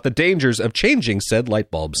caution about the dangers of changing said light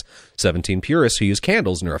bulbs. 17 purists who use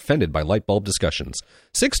candles and are offended by light bulb discussions.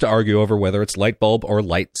 6 to argue over whether it's light bulb or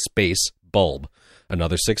light space bulb.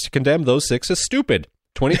 Another 6 to condemn those 6 as stupid.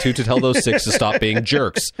 22 to tell those 6 to stop being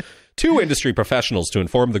jerks. 2 industry professionals to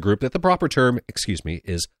inform the group that the proper term,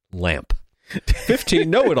 is lamp. 15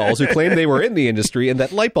 know-it-alls who claim they were in the industry and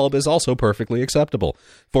that light bulb is also perfectly acceptable.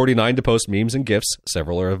 49 to post memes and GIFs.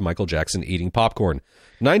 Several are of Michael Jackson eating popcorn.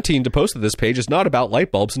 19 to post that this page is not about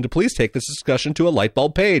light bulbs and to please take this discussion to a light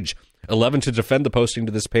bulb page. 11 to defend the posting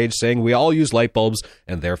to this page, saying we all use light bulbs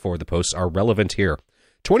and therefore the posts are relevant here.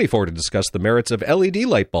 24 to discuss the merits of LED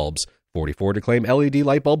light bulbs. 44 to claim LED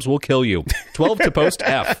light bulbs will kill you. 12 to post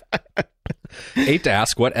F. 8 to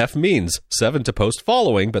ask what F means. 7 to post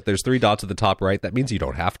following, but there's 3 dots at the top right. That means you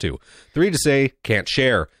don't have to. 3 to say can't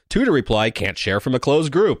share. 2 to reply can't share from a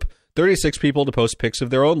closed group. 36 people to post pics of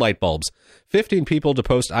their own light bulbs. 15 people to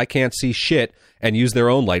post I can't see shit and use their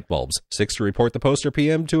own light bulbs. 6 to report the post or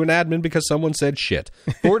PM to an admin because someone said shit.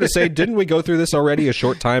 4 to say didn't we go through this already a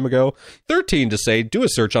short time ago? 13 to say do a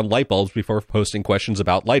search on light bulbs before posting questions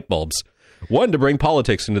about light bulbs. 1 to bring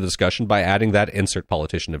politics into the discussion by adding that insert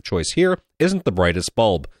politician of choice here isn't the brightest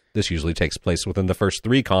bulb. This usually takes place within the first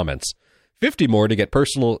 3 comments. 50 more to get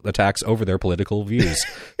personal attacks over their political views.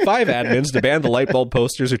 5 admins to ban the light bulb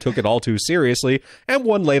posters who took it all too seriously, and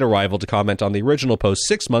 1 late arrival to comment on the original post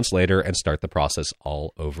 6 months later and start the process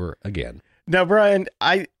all over again. Now, Brian,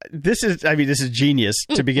 this is genius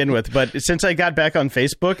to begin with, but since I got back on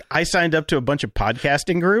Facebook, I signed up to a bunch of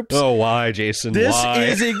podcasting groups. Oh, why, Jason? This why?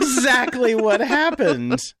 is exactly what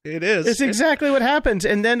happens. It is. It's exactly what happens.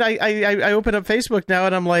 And then I open up Facebook now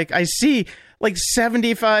and I'm like, I see like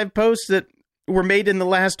 75 posts that were made in the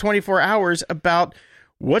last 24 hours about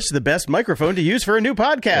what's the best microphone to use for a new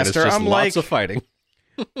podcaster. And it's just I'm lots like, of fighting.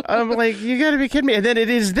 I'm like, you got to be kidding me. And then it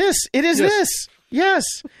is this. It is Yes. this. Yes.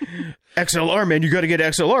 XLR, man, you got to get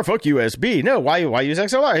XLR. Fuck USB. No, why use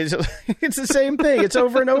XLR? It's the same thing. It's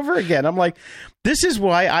over and over again. I'm like, this is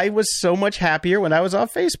why I was so much happier when I was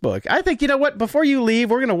off Facebook. I think, you know what? Before you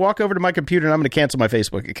leave, we're going to walk over to my computer and I'm going to cancel my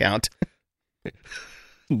Facebook account.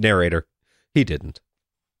 Narrator. He didn't.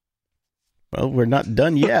 Well, we're not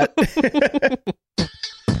done yet.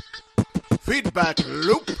 Feedback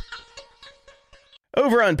loop.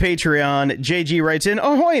 Over on Patreon, JG writes in,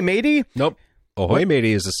 ahoy, matey. Nope. Ahoy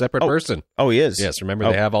Matey is a separate person. Oh, he is? Yes, remember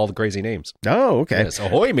they have all the crazy names. Oh, okay. Yes,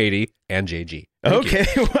 Ahoy Matey and JG. Thank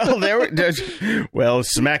Okay, well,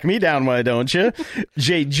 smack me down, why don't you?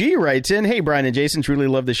 JG writes in, hey, Brian and Jason, truly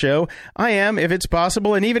love the show. I am, if it's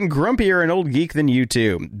possible, an even grumpier and old geek than you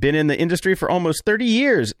two. Been in the industry for almost 30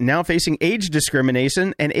 years, now facing age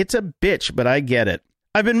discrimination, and it's a bitch, but I get it.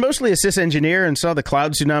 I've been mostly a sysengineer and saw the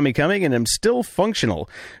cloud tsunami coming and am still functional,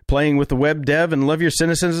 playing with the web dev and love your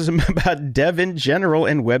cynicism about dev in general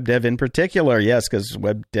and web dev in particular. Yes, because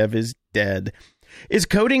web dev is dead. Is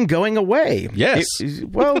coding going away? Yes.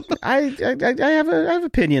 I have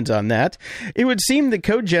opinions on that. It would seem that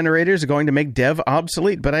code generators are going to make dev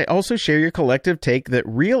obsolete, but I also share your collective take that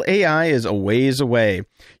real AI is a ways away.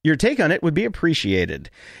 Your take on it would be appreciated.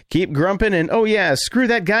 Keep grumping and, oh yeah, screw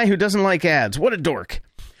that guy who doesn't like ads. What a dork.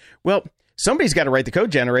 Well, somebody's got to write the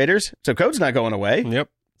code generators, so code's not going away. Yep.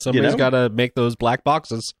 Somebody's got to make those black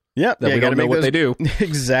boxes. Yep. That we don't know what they do.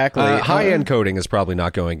 Exactly. High-end coding is probably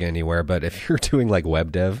not going anywhere, but if you're doing like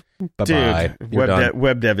web dev, bye-bye. Dude,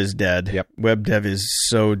 web dev is dead. Yep. Web dev is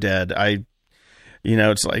so dead. You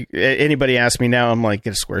know, it's like anybody asks me now, I'm like,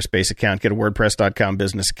 get a Squarespace account, get a WordPress.com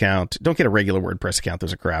business account. Don't get a regular WordPress account;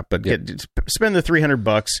 those are crap. But spend the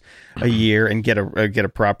 $300 a year and get a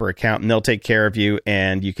proper account, and they'll take care of you.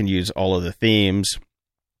 And you can use all of the themes.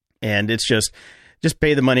 And it's just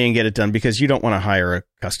pay the money and get it done, because you don't want to hire a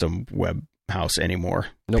custom web house anymore.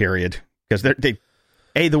 Nope. Period. Because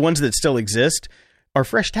the ones that still exist are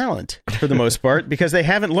fresh talent for the most part, because they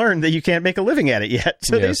haven't learned that you can't make a living at it yet,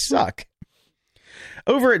 so they suck.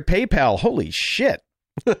 Over at PayPal, holy shit.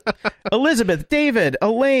 Elizabeth, David,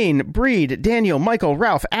 Elaine, Breed, Daniel, Michael,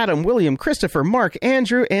 Ralph, Adam, William, Christopher, Mark,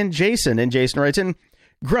 Andrew, and Jason. And Jason writes in,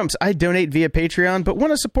 Grumps, I donate via Patreon, but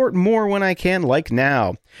want to support more when I can, like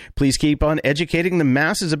now. Please keep on educating the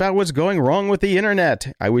masses about what's going wrong with the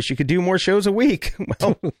internet. I wish you could do more shows a week.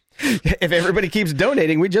 Well, if everybody keeps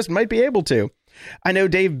donating, we just might be able to. I know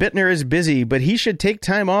Dave Bittner is busy, but he should take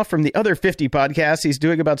time off from the other 50 podcasts he's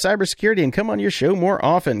doing about cybersecurity and come on your show more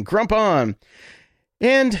often. Grump on.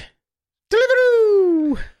 And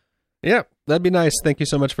deliveroo! Yeah, that'd be nice. Thank you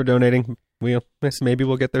so much for donating. Maybe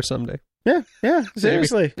we'll get there someday. Yeah,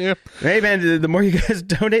 seriously. Maybe. Yeah. Hey, man, the more you guys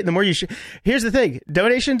donate, the more you Here's the thing.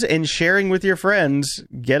 Donations and sharing with your friends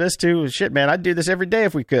get us to, shit, man, I'd do this every day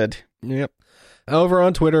if we could. Yep. Over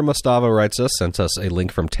on Twitter, Mustava sent us a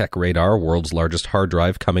link from Tech Radar, world's largest hard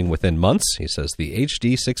drive coming within months. He says the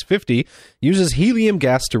HD650 uses helium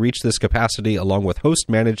gas to reach this capacity, along with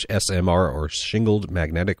host-managed SMR, or shingled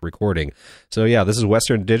magnetic recording. So yeah, this is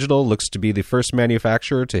Western Digital, looks to be the first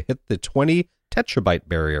manufacturer to hit the 20 tetrabyte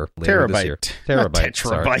barrier later this year. Terabyte.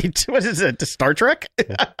 Tetrabyte. What is it? Star Trek?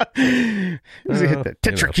 Tetracube.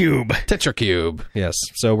 Tetracube. Yes.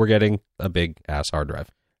 So we're getting a big ass hard drive.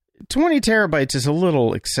 20 terabytes is a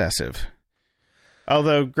little excessive.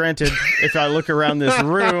 Although, granted, if I look around this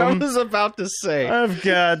room... I was about to say. I've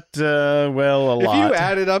got, a lot. If you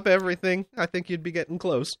added up everything, I think you'd be getting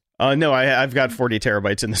close. No, I've got 40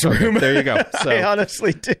 terabytes in this room. There you go. So, I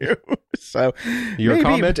honestly do. So your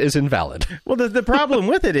comment is invalid. Well, the problem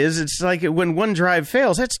with it is, it's like when one drive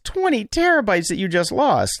fails, that's 20 terabytes that you just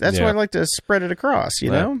lost. That's why I like to spread it across,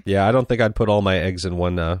 you know? Yeah, I don't think I'd put all my eggs in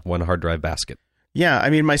one hard drive basket. Yeah, I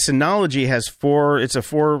mean, my Synology has it's a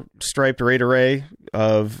 4-striped RAID array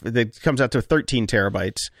that comes out to 13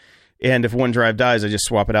 terabytes. And if one drive dies, I just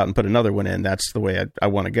swap it out and put another one in. That's the way I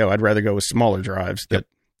want to go. I'd rather go with smaller drives.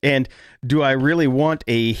 And do I really want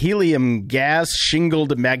a helium gas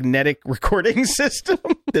shingled magnetic recording system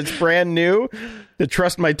that's brand new to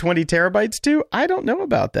trust my 20 terabytes to? I don't know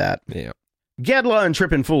about that. Yeah. Gadla and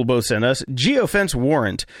Trippin' Fool both sent us geofence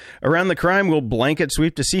warrant. Around the crime will blanket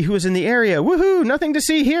sweep to see who is in the area. Woohoo! Nothing to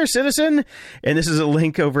see here, citizen. And this is a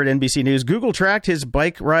link over at NBC News. Google tracked his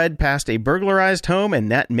bike ride past a burglarized home,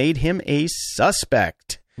 and that made him a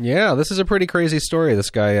suspect. Yeah, this is a pretty crazy story.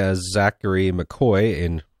 This guy, Zachary McCoy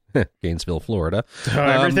in Gainesville, Florida.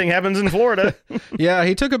 Everything happens in Florida. Yeah,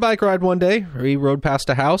 he took a bike ride one day. He rode past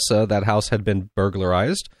a house. That house had been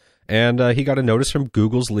burglarized. And he got a notice from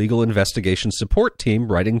Google's legal investigation support team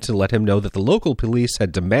writing to let him know that the local police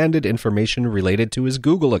had demanded information related to his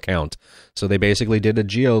Google account. So they basically did a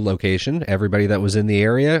geolocation. Everybody that was in the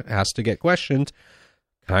area has to get questioned.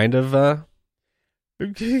 Kind of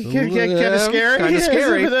scary. Kind of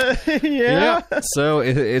scary. Yeah. So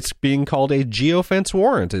it's being called a geofence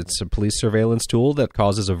warrant. It's a police surveillance tool that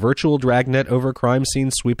causes a virtual dragnet over crime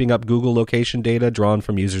scenes, sweeping up Google location data drawn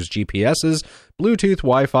from users' GPSs, Bluetooth,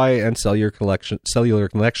 Wi-Fi, and cellular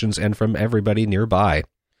connections, and from everybody nearby.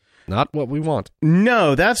 Not what we want.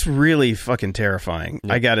 No, that's really fucking terrifying.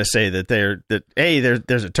 Yep. I got to say that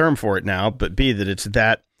there's a term for it now, but B, that it's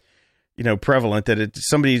that prevalent that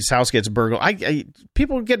somebody's house gets burgled.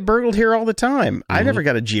 People get burgled here all the time. Mm-hmm. I never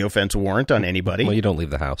got a geofence warrant on anybody. Well, you don't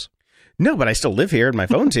leave the house. No, but I still live here and my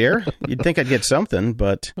phone's here. You'd think I'd get something,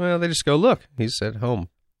 but... Well, they just go, look, he's at home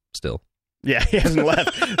still. Yeah, he hasn't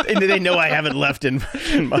left. They know I haven't left in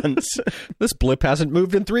months. This blip hasn't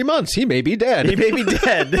moved in 3 months. He may be dead.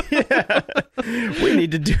 Yeah. We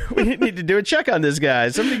need to do a check on this guy.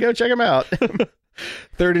 Somebody go check him out.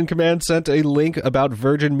 Third in Command sent a link about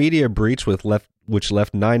Virgin Media breach which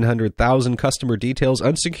left 900,000 customer details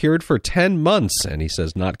unsecured for 10 months. And he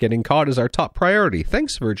says, not getting caught is our top priority.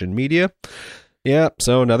 Thanks, Virgin Media. Yeah,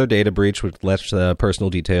 so another data breach which left personal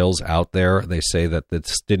details out there. They say that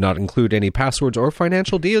this did not include any passwords or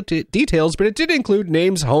financial details, but it did include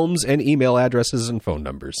names, homes, and email addresses and phone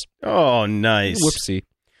numbers. Oh, nice. Whoopsie.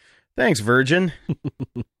 Thanks, Virgin.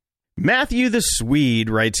 Matthew the Swede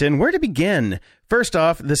writes in, where to begin? First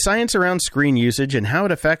off, the science around screen usage and how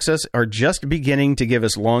it affects us are just beginning to give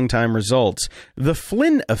us long-time results. The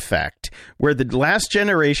Flynn effect, where the last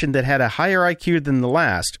generation that had a higher IQ than the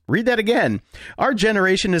last. Read that again. Our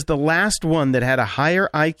generation is the last one that had a higher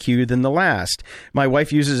IQ than the last. My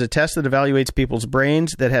wife uses a test that evaluates people's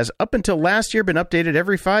brains that has up until last year been updated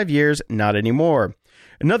every 5 years, not anymore.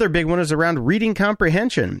 Another big one is around reading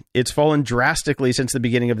comprehension. It's fallen drastically since the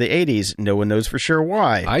beginning of the 80s. No one knows for sure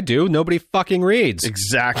why. I do. Nobody fucking reads.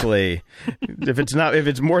 Exactly. If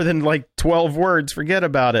it's more than like 12 words, forget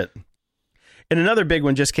about it. And another big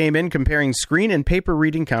one just came in comparing screen and paper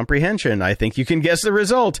reading comprehension. I think you can guess the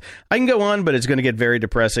result. I can go on, but it's going to get very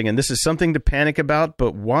depressing, and this is something to panic about,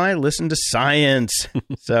 but why listen to science?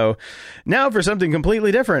 So now for something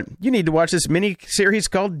completely different. You need to watch this mini-series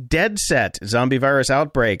called Dead Set, Zombie Virus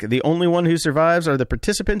Outbreak. The only one who survives are the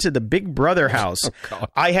participants in the Big Brother house. Oh,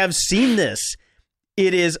 I have seen this.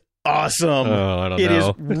 It is awesome. Oh, I don't know. It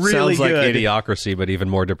is really Sounds like good. Idiocracy, but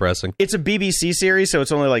even more depressing. It's a BBC series, so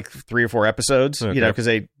it's only like 3 or 4 episodes, Okay. because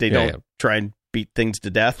they don't try and beat things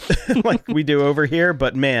to death like we do over here.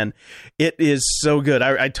 But man, it is so good.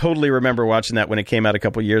 I totally remember watching that when it came out a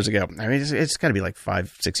couple years ago. I mean, it's got to be like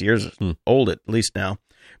 5-6 years old at least now.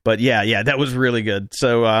 But yeah, that was really good.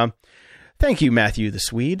 So thank you, Matthew the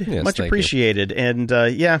Swede. Yes, Much thank appreciated. And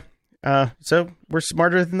so we're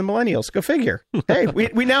smarter than the millennials. Go figure. Hey,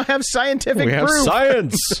 we now have scientific We have proof.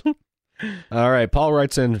 science. All right. Paul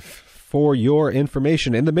writes in, for your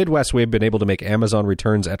information, in the Midwest, we have been able to make Amazon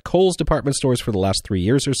returns at Kohl's department stores for the last 3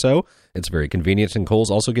 years or so. It's very convenient, and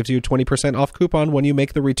Kohl's also gives you a 20% off coupon when you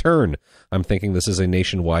make the return. I'm thinking this is a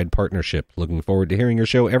nationwide partnership. Looking forward to hearing your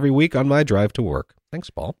show every week on my drive to work. Thanks,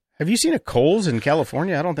 Paul. Have you seen a Kohl's in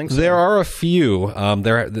California? I don't think so. There are a few.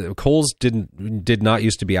 Kohl's did not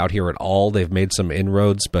used to be out here at all. They've made some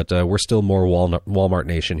inroads, but we're still more Walmart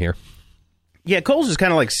nation here. Yeah, Kohl's is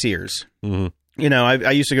kind of like Sears. Mm-hmm.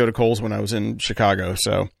 I used to go to Kohl's when I was in Chicago,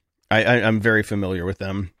 so I'm very familiar with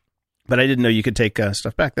them. But I didn't know you could take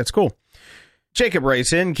stuff back. That's cool. Jacob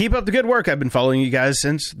writes in, keep up the good work. I've been following you guys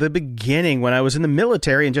since the beginning when I was in the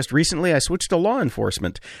military, and just recently I switched to law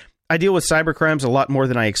enforcement. I deal with cybercrimes a lot more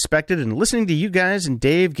than I expected, and listening to you guys and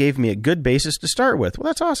Dave gave me a good basis to start with. Well,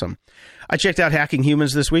 that's awesome. I checked out Hacking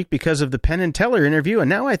Humans this week because of the Penn and Teller interview, and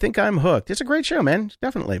now I think I'm hooked. It's a great show, man.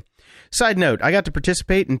 Definitely. Side note, I got to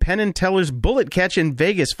participate in Penn and Teller's Bullet Catch in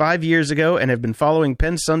Vegas 5 years ago and have been following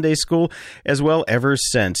Penn Sunday School as well ever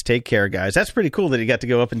since. Take care, guys. That's pretty cool that he got to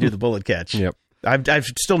go up and do the Bullet Catch. Yep. I've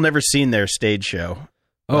still never seen their stage show.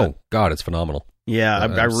 Oh, God, it's phenomenal. Yeah,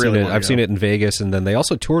 I've seen it in Vegas, and then they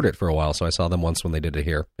also toured it for a while, so I saw them once when they did it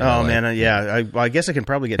here. Oh, man, I guess I can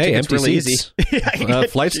probably get tickets empty really seats. easy.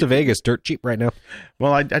 Flights to Vegas, dirt cheap right now.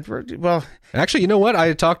 Well, Actually, you know what?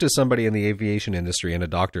 I talked to somebody in the aviation industry and a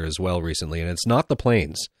doctor as well recently, and it's not the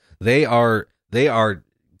planes. They are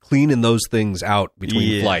cleaning those things out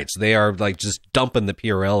between flights. They are like just dumping the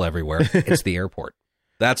PRL everywhere. It's the airport.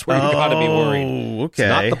 That's where you got to be worried. Okay. It's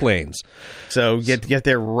not the planes. So get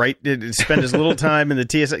there right. Spend as little time in the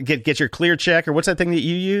TSA. Get your clear check, or what's that thing that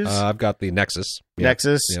you use? I've got the Nexus. Yep.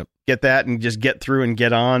 Nexus. Yep. Get that and just get through and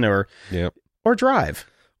get on, or drive.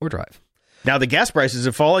 Or drive. Now the gas prices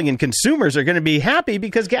are falling, and consumers are going to be happy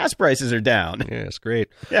because gas prices are down. Yeah, it's great.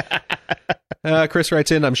 Chris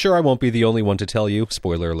writes in, I'm sure I won't be the only one to tell you,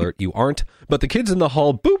 spoiler alert, you aren't, but the kids in the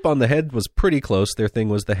hall boop on the head was pretty close. Their thing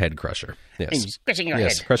was the head crusher. Yes. And he's crushing your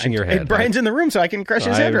yes, head. crushing your head. Brian's in the room, so I can crush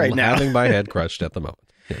his head right now. I'm having my head crushed at the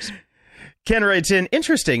moment. Yes. Ken writes in,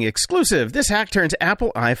 interesting, exclusive. This hack turns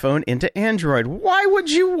Apple iPhone into Android. Why would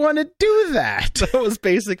you want to do that? That was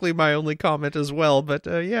basically my only comment as well, but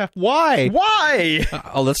why? Why?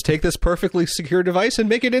 Let's take this perfectly secure device and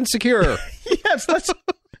make it insecure. Yes, let's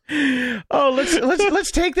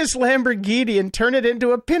take this Lamborghini and turn it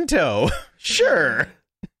into a Pinto. Sure.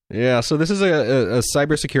 Yeah, so this is a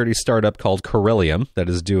cybersecurity startup called Corellium that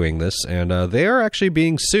is doing this, and they are actually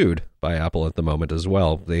being sued by Apple at the moment as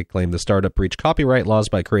well. They claim the startup breached copyright laws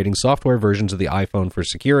by creating software versions of the iPhone for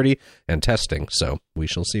security and testing, so we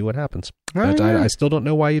shall see what happens. But I still don't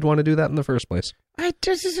know why you'd want to do that in the first place.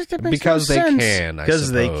 Because they can, I suppose.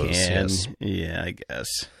 Because they can. Yes. Yeah, I guess.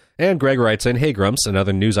 And Greg writes in, hey Grumps,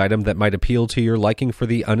 another news item that might appeal to your liking for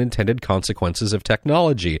the unintended consequences of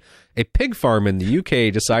technology. A pig farm in the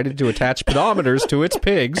UK decided to attach pedometers to its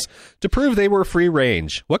pigs to prove they were free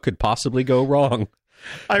range. What could possibly go wrong?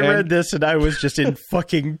 I read this and I was just in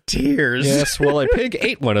fucking tears. Yes, well, a pig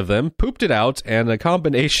ate one of them, pooped it out, and a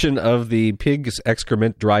combination of the pig's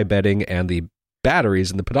excrement, dry bedding, and the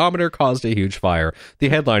batteries in the pedometer caused a huge fire. The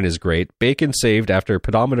headline is great. Bacon saved after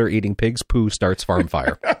pedometer eating pig's poo starts farm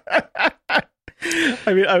fire.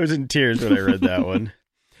 I mean, I was in tears when I read that one.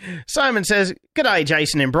 Simon says, "G'day,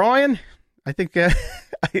 Jason and Brian." I think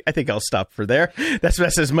I think I'll stop for there. That's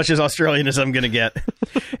as much as Australian as I'm going to get.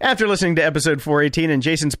 After listening to episode 418 and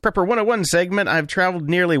Jason's Prepper 101 segment, I've traveled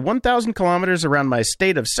nearly 1,000 kilometers around my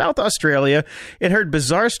state of South Australia and heard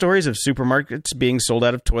bizarre stories of supermarkets being sold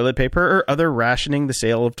out of toilet paper or other rationing the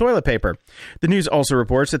sale of toilet paper. The news also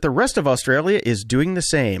reports that the rest of Australia is doing the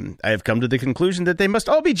same. I have come to the conclusion that they must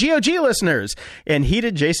all be GOG listeners and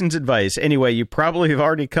heeded Jason's advice. Anyway, you probably have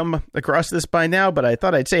already come across this by now, but I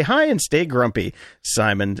thought I'd say hi and stay grumpy.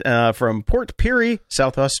 Simon from Port Pirie,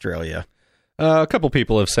 South Australia. A couple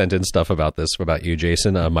people have sent in stuff about this, about you,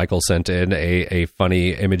 Jason. Michael sent in a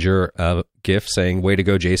funny Imager GIF saying, "Way to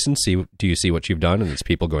go, Jason. Do you see what you've done?" And it's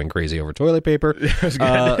people going crazy over toilet paper.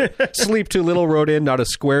 Sleep Too Little wrote in, "Not a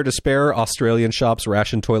square to spare. Australian shops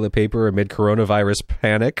ration toilet paper amid coronavirus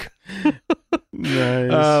panic."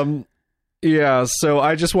 Nice. Yeah, so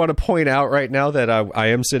I just want to point out right now that I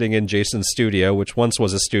am sitting in Jason's studio, which once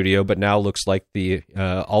was a studio, but now looks like the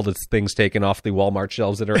all the things taken off the Walmart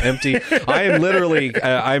shelves that are empty. I am literally,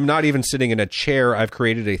 I'm not even sitting in a chair. I've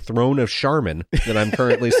created a throne of Charmin that I'm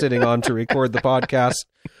currently sitting on to record the podcast.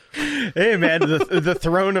 Hey, man, the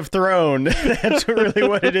throne of throne. That's really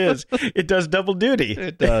what it is. It does double duty.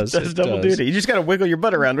 It does. It does double duty. You just got to wiggle your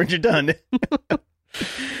butt around when you're done.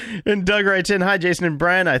 And Doug writes in, "Hi, Jason and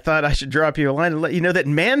Brian. I thought I should drop you a line and let you know that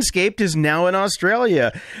Manscaped is now in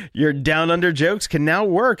Australia. Your down under jokes can now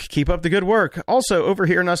work. Keep up the good work. Also, over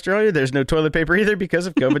here in Australia, there's no toilet paper either because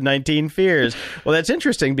of COVID-19 fears." Well, that's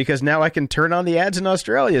interesting because now I can turn on the ads in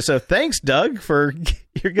Australia. So thanks, Doug, for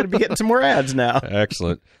you're going to be getting some more ads now.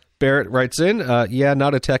 Excellent. Barrett writes in, "Yeah,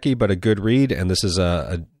 not a techie, but a good read." And this is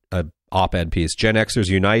a op-ed piece. "Gen Xers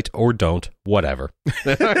unite or don't, whatever."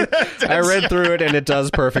 I read through it and it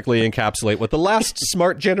does perfectly encapsulate what the last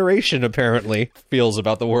smart generation apparently feels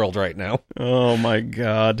about the world right now. Oh my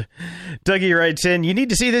God. Dougie writes in, "You need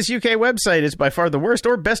to see this UK website. It's by far the worst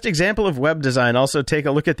or best example of web design. Also take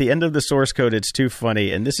a look at the end of the source code. It's too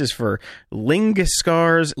funny." And this is for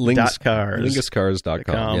Lingascars.cars.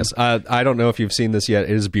 Lingascars.com. Yes. I don't know if you've seen this yet.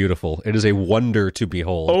 It is beautiful. It is a wonder to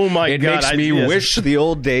behold. Oh my God. It makes me wish the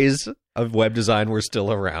old days of web design were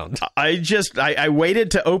still around. I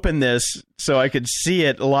waited to open this so I could see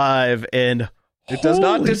it live, and it does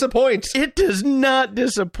not disappoint. It does not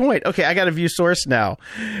disappoint. Okay, I got to view source now.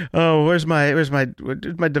 Oh, where's my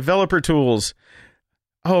developer tools?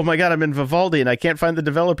 Oh my God, I'm in Vivaldi and I can't find the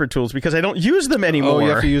developer tools because I don't use them anymore. Oh, you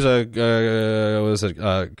have to use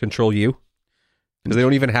Control U? Because they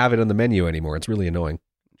don't even have it in the menu anymore. It's really annoying.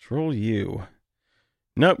 Control U.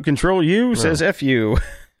 Nope, Control U says FU.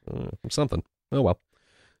 Something. Oh, well.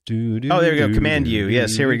 Oh, there we go. Command U.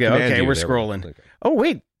 Yes, here we go. Okay, we're scrolling. Okay. Oh,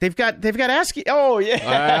 wait. They've got ASCII. Oh,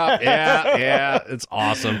 yeah. Yeah. It's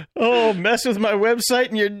awesome. Oh, mess with my website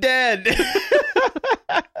and you're dead.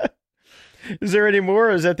 Is there any more,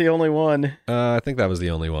 or is that the only one? I think that was the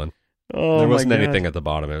only one. Oh, there wasn't anything at the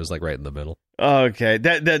bottom. It was like right in the middle. Okay,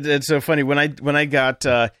 that's so funny. When I got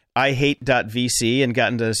ihate.vc and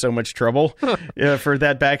got into so much trouble for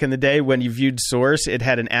that back in the day, when you viewed source, it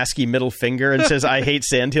had an ASCII middle finger and says "I hate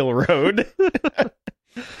Sand Hill Road."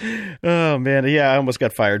 Oh man, yeah, I almost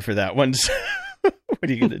got fired for that one. So what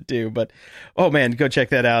are you gonna do? But oh man, go check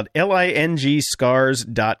that out.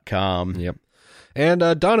 Lingscars.com. Yep. And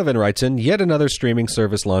Donovan writes in, "Yet another streaming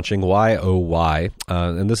service launching. Why, oh, why?"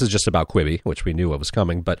 And this is just about Quibi, which we knew what was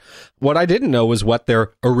coming. But what I didn't know was what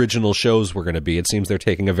their original shows were going to be. It seems they're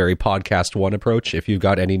taking a very Podcast One approach. If you've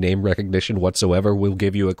got any name recognition whatsoever, we'll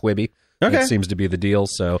give you a Quibi. Okay. That seems to be the deal.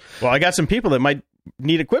 So, well, I got some people that might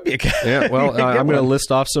need a Quibi account. Yeah, well, I'm going to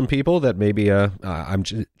list off some people that maybe I'm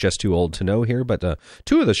just too old to know here, but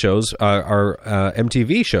two of the shows are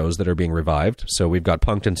MTV shows that are being revived. So we've got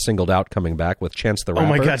Punk'd and Singled Out coming back with Chance the Rapper. Oh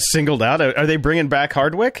my God, Singled Out? Are they bringing back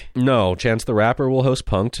Hardwick? No, Chance the Rapper will host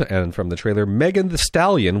Punk'd, and from the trailer, Megan Thee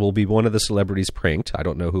Stallion will be one of the celebrities pranked. I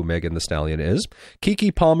don't know who Megan Thee Stallion is.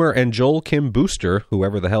 Keke Palmer and Joel Kim Booster,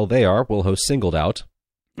 whoever the hell they are, will host Singled Out.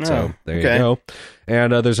 So there you go.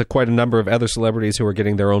 And there's quite a number of other celebrities who are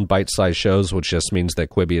getting their own bite-sized shows, which just means that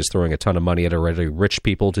Quibi is throwing a ton of money at already rich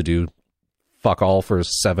people to do fuck all for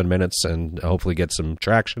 7 minutes and hopefully get some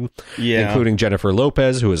traction. Yeah. Including Jennifer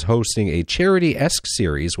Lopez, who is hosting a charity-esque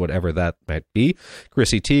series, whatever that might be.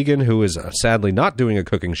 Chrissy Teigen, who is sadly not doing a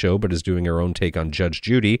cooking show, but is doing her own take on Judge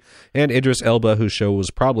Judy. And Idris Elba, whose show was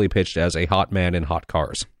probably pitched as a hot man in hot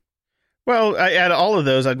cars. Well, out of all of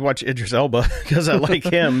those, I'd watch Idris Elba because I like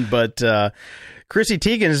him, but Chrissy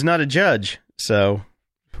Teigen is not a judge, So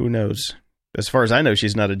who knows? As far as I know,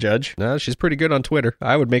 she's not a judge. No, she's pretty good on Twitter.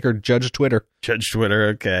 I would make her judge Twitter. Judge Twitter,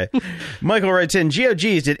 okay. Michael writes in,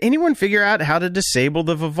 GOGs, did anyone figure out how to disable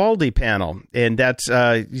the Vivaldi panel? And that's,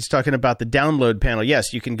 he's talking about the download panel.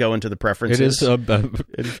 Yes, you can go into the preferences. It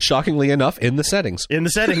is, shockingly enough, in the settings. In the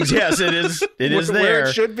settings, yes, it is. It is there. Where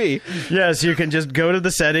it should be. Yes, you can just go to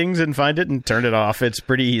the settings and find it and turn it off. It's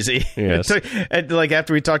pretty easy. Yes. Like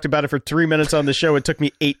after we talked about it for 3 minutes on the show, it took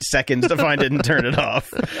me 8 seconds to find it and turn it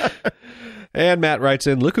off. And Matt writes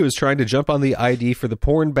in, look who's trying to jump on the ID for the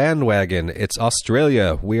porn bandwagon. It's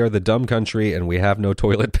Australia. We are the dumb country and we have no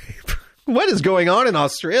toilet paper. What is going on in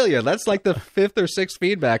Australia? That's like the 5th or 6th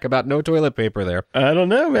feedback about no toilet paper there. I don't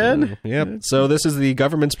know, man. Yep. So this is the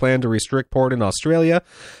government's plan to restrict porn in Australia.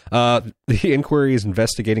 The inquiry is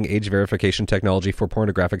investigating age verification technology for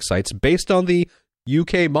pornographic sites based on the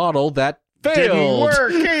UK model that failed. Didn't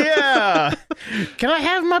work. Yeah. Can I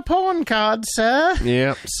have my porn card, sir?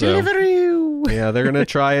 Yeah. So, Deliver you. yeah, they're going to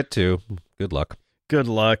try it too. Good luck. Good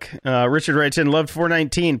luck. Richard writes in, loved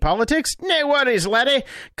 419. Politics? No worries, laddie.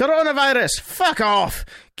 Coronavirus? Fuck off.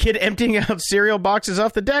 Kid emptying out cereal boxes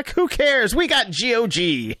off the deck? Who cares? We got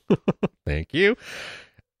GOG. Thank you.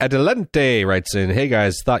 Adelante writes in, hey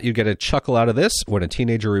guys, thought you'd get a chuckle out of this. When a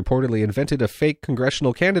teenager reportedly invented a fake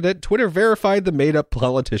congressional candidate, Twitter verified the made-up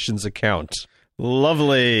politician's account.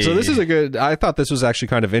 Lovely. So this is I thought this was actually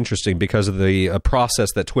kind of interesting because of the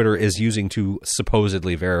process that Twitter is using to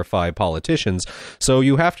supposedly verify politicians. So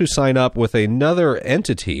you have to sign up with another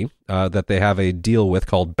entity that they have a deal with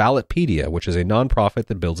called Ballotpedia, which is a nonprofit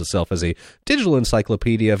that builds itself as a digital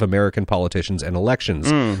encyclopedia of American politicians and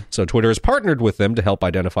elections. So Twitter has partnered with them to help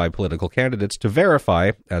identify political candidates to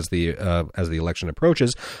verify as the election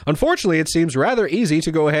approaches. Unfortunately, it seems rather easy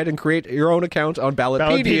to go ahead and create your own account on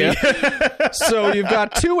Ballotpedia. So you've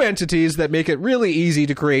got two entities that make it really easy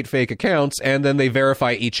to create fake accounts, and then they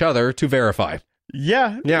verify each other to verify.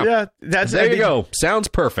 Yeah. That's there you go. Sounds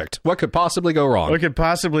perfect. What could possibly go wrong? What could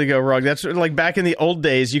possibly go wrong? That's like back in the old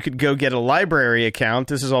days, you could go get a library account.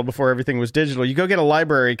 This is all before everything was digital. You go get a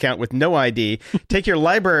library account with no ID, take your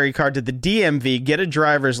library card to the DMV, get a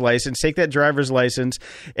driver's license, take that driver's license,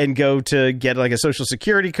 and go to get like a social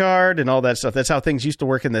security card and all that stuff. That's how things used to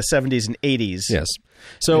work in the 70s and 80s. Yes.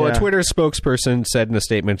 So a Twitter spokesperson said in a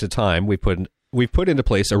statement at the time, we've put into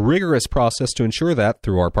place a rigorous process to ensure that,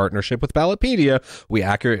 through our partnership with Ballotpedia, we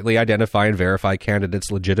accurately identify and verify candidates'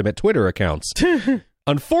 legitimate Twitter accounts.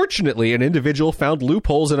 Unfortunately, an individual found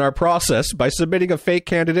loopholes in our process by submitting a fake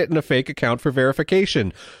candidate and a fake account for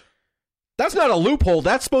verification. That's not a loophole.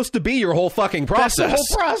 That's supposed to be your whole fucking process. That's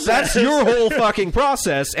the whole process. That's your whole fucking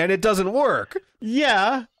process, and it doesn't work.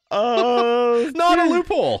 Yeah. Not a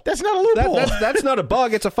loophole. That's not a loophole. That's not a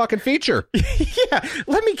bug. It's a fucking feature. Yeah.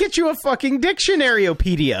 Let me get you a fucking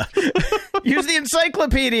dictionaryopedia. Use the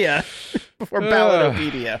encyclopedia before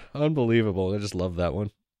Ballotopedia. Unbelievable. I just love that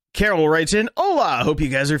one. Carol writes in, hola, hope you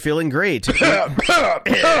guys are feeling great. I'm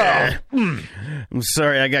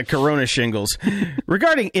sorry, I got corona shingles.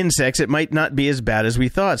 Regarding insects, it might not be as bad as we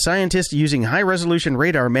thought. Scientists using high-resolution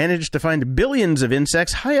radar managed to find billions of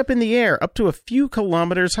insects high up in the air, up to a few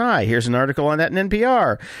kilometers high. Here's an article on that in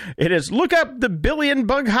NPR. It is, look up the billion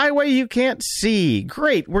bug highway you can't see.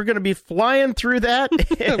 Great, we're going to be flying through that.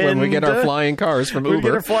 When we get our flying cars from Uber. We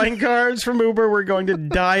get our flying cars from Uber, we're going to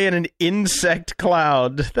die in an insect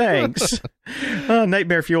cloud. Thanks.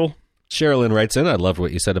 Nightmare fuel. Sherilyn writes in, I loved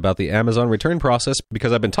what you said about the Amazon return process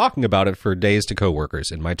because I've been talking about it for days to coworkers.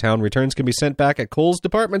 In my town, returns can be sent back at Kohl's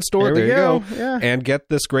department store. There you go. Yeah. And get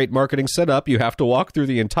this great marketing set up. You have to walk through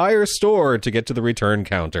the entire store to get to the return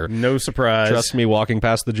counter. No surprise. Trust me, walking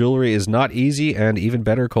past the jewelry is not easy, and even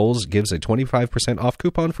better, Kohl's gives a 25% off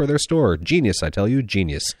coupon for their store. Genius, I tell you,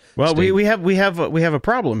 genius. Well, we have a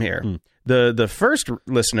problem here. The first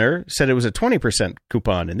listener said it was a 20%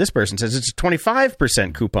 coupon, and this person says it's a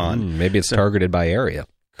 25% coupon. Maybe it's targeted by area.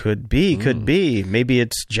 Could be. Maybe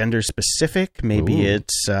it's gender specific. Maybe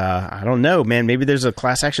it's, I don't know, man. Maybe there's a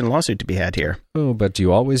class action lawsuit to be had here. Oh, but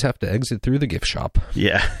you always have to exit through the gift shop.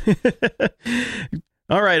 Yeah.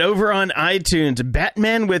 All right, over on iTunes,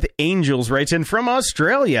 Batman with Angels writes in from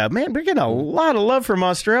Australia. Man, we're getting a lot of love from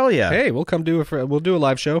Australia. Hey, we'll come do a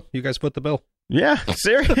live show. You guys foot the bill. Yeah,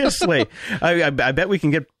 seriously. I bet we can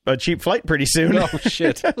get a cheap flight pretty soon. Oh,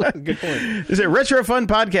 shit. Good point. Is it Retro Fun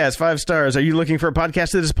Podcast? 5 stars. Are you looking for a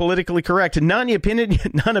podcast that is politically correct,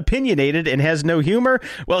 non-opinionated, and has no humor?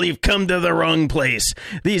 Well, you've come to the wrong place.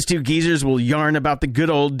 These two geezers will yarn about the good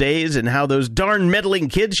old days and how those darn meddling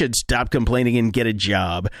kids should stop complaining and get a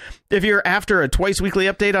job. If you're after a twice-weekly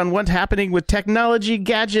update on what's happening with technology,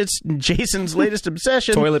 gadgets, and Jason's latest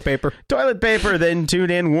obsession... Toilet paper, then tune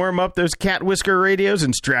in, warm up those cat whisker radios,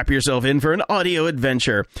 and strap yourself in for an audio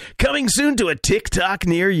adventure. Coming soon to a TikTok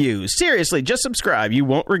near you. Seriously, just subscribe. You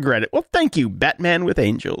won't regret it. Well, thank you, Batman with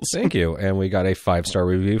Angels. Thank you. And we got a 5-star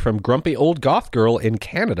review from Grumpy Old Goth Girl in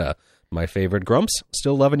Canada. My favorite Grumps.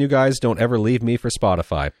 Still loving you guys. Don't ever leave me for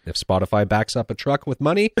Spotify. If Spotify backs up a truck with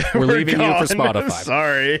money, we're leaving you for Spotify.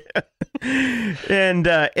 Sorry. And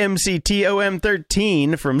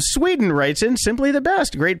MCTOM13 from Sweden writes in, simply the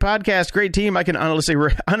best. Great podcast, great team. I can honestly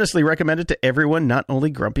recommend it to everyone, not only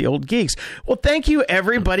grumpy old geeks. Well, thank you,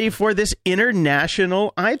 everybody, for this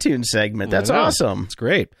international iTunes segment. That's awesome. It's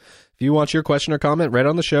great. If you want your question or comment read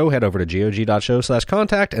on the show, head over to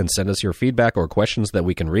gog.show/contact and send us your feedback or questions that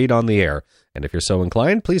we can read on the air. And if you're so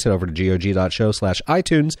inclined, please head over to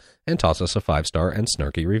gog.show/iTunes and toss us a 5-star and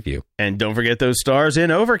snarky review. And don't forget those stars in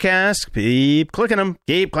Overcast. Keep clicking them.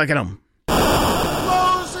 Keep clicking them.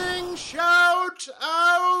 Closing shout-outs!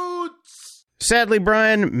 Sadly,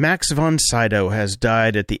 Brian, Max von Sydow has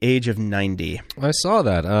died at the age of 90. I saw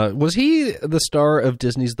that. Was he the star of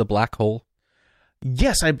Disney's The Black Hole?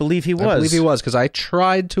 Yes, I believe he was. I believe he was, because I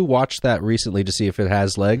tried to watch that recently to see if it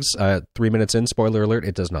has legs. 3 minutes in, spoiler alert,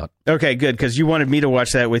 it does not. Okay, good, because you wanted me to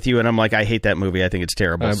watch that with you, and I'm like, I hate that movie. I think it's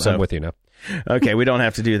terrible. I'm with you now. Okay, we don't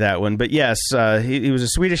have to do that one. But yes, he was a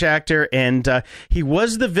Swedish actor, and he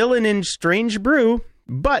was the villain in Strange Brew,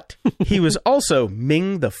 but he was also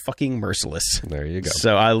Ming the fucking Merciless. There you go.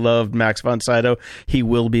 So I loved Max von Sydow. He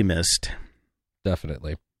will be missed.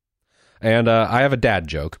 Definitely. And I have a dad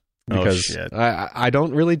joke. Because I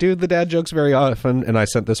don't really do the dad jokes very often, and I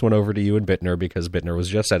sent this one over to you and Bittner because Bittner was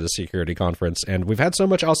just at a security conference, and we've had so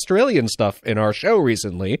much Australian stuff in our show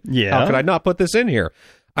recently. Yeah. How could I not put this in here?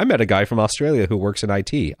 I met a guy from Australia who works in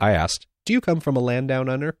IT. I asked, do you come from a land down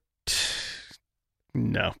under?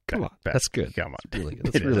 No. Come on. That's good. Come on. It's really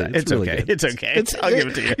good. It's really okay. good. It's okay. I'll give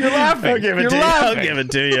it to you. You're laughing. I'll give it to you. I'll give it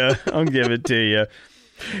to you. I'll give it to you.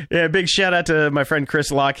 Yeah, big shout out to my friend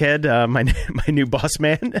Chris Lockhead, my new boss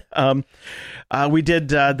man. We did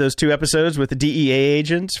those 2 episodes with the DEA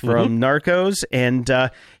agents from Narcos, and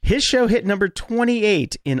his show hit number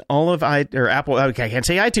 28 in all of Apple. Okay, I can't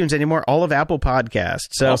say iTunes anymore. All of Apple Podcasts.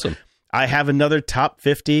 So awesome. I have another top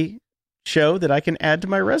 50 show that I can add to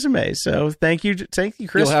my resume. So thank you,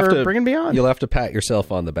 Chris, for bringing me on. You'll have to pat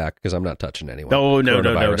yourself on the back because I'm not touching anyone. Oh no.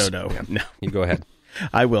 You go ahead.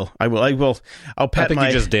 I will. I'll pat I think my...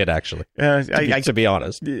 you just did, actually. To be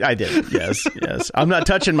honest. I did. Yes. I'm not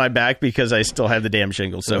touching my back because I still have the damn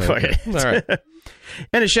shingles. So fuck it. All right.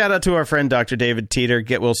 And a shout out to our friend, Dr. David Teeter.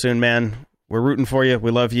 Get well soon, man. We're rooting for you.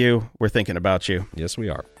 We love you. We're thinking about you. Yes, we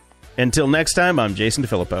are. Until next time, I'm Jason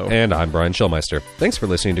DeFilippo. And I'm Brian Schulmeister. Thanks for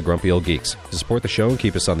listening to Grumpy Old Geeks. To support the show and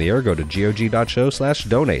keep us on the air, go to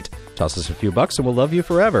gog.show/donate. Toss us a few bucks and we'll love you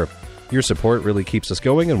forever. Your support really keeps us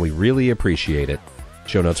going and we really appreciate it.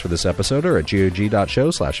 Show notes for this episode are at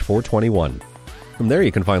gog.show/421. From there,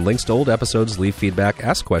 you can find links to old episodes, leave feedback,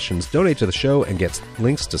 ask questions, donate to the show, and get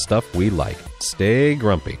links to stuff we like. Stay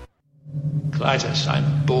grumpy. Clytus,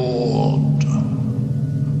 I'm bored.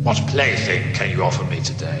 What plaything can you offer me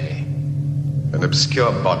today? An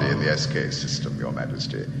obscure body in the SK system, Your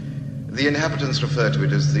Majesty. The inhabitants refer to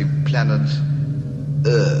it as the planet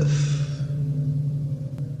Earth.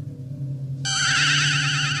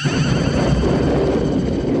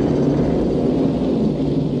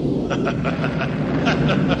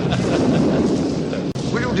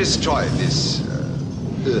 Will you destroy this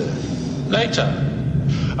Earth? Later.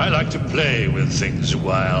 I like to play with things a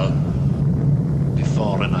while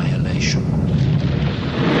before annihilation.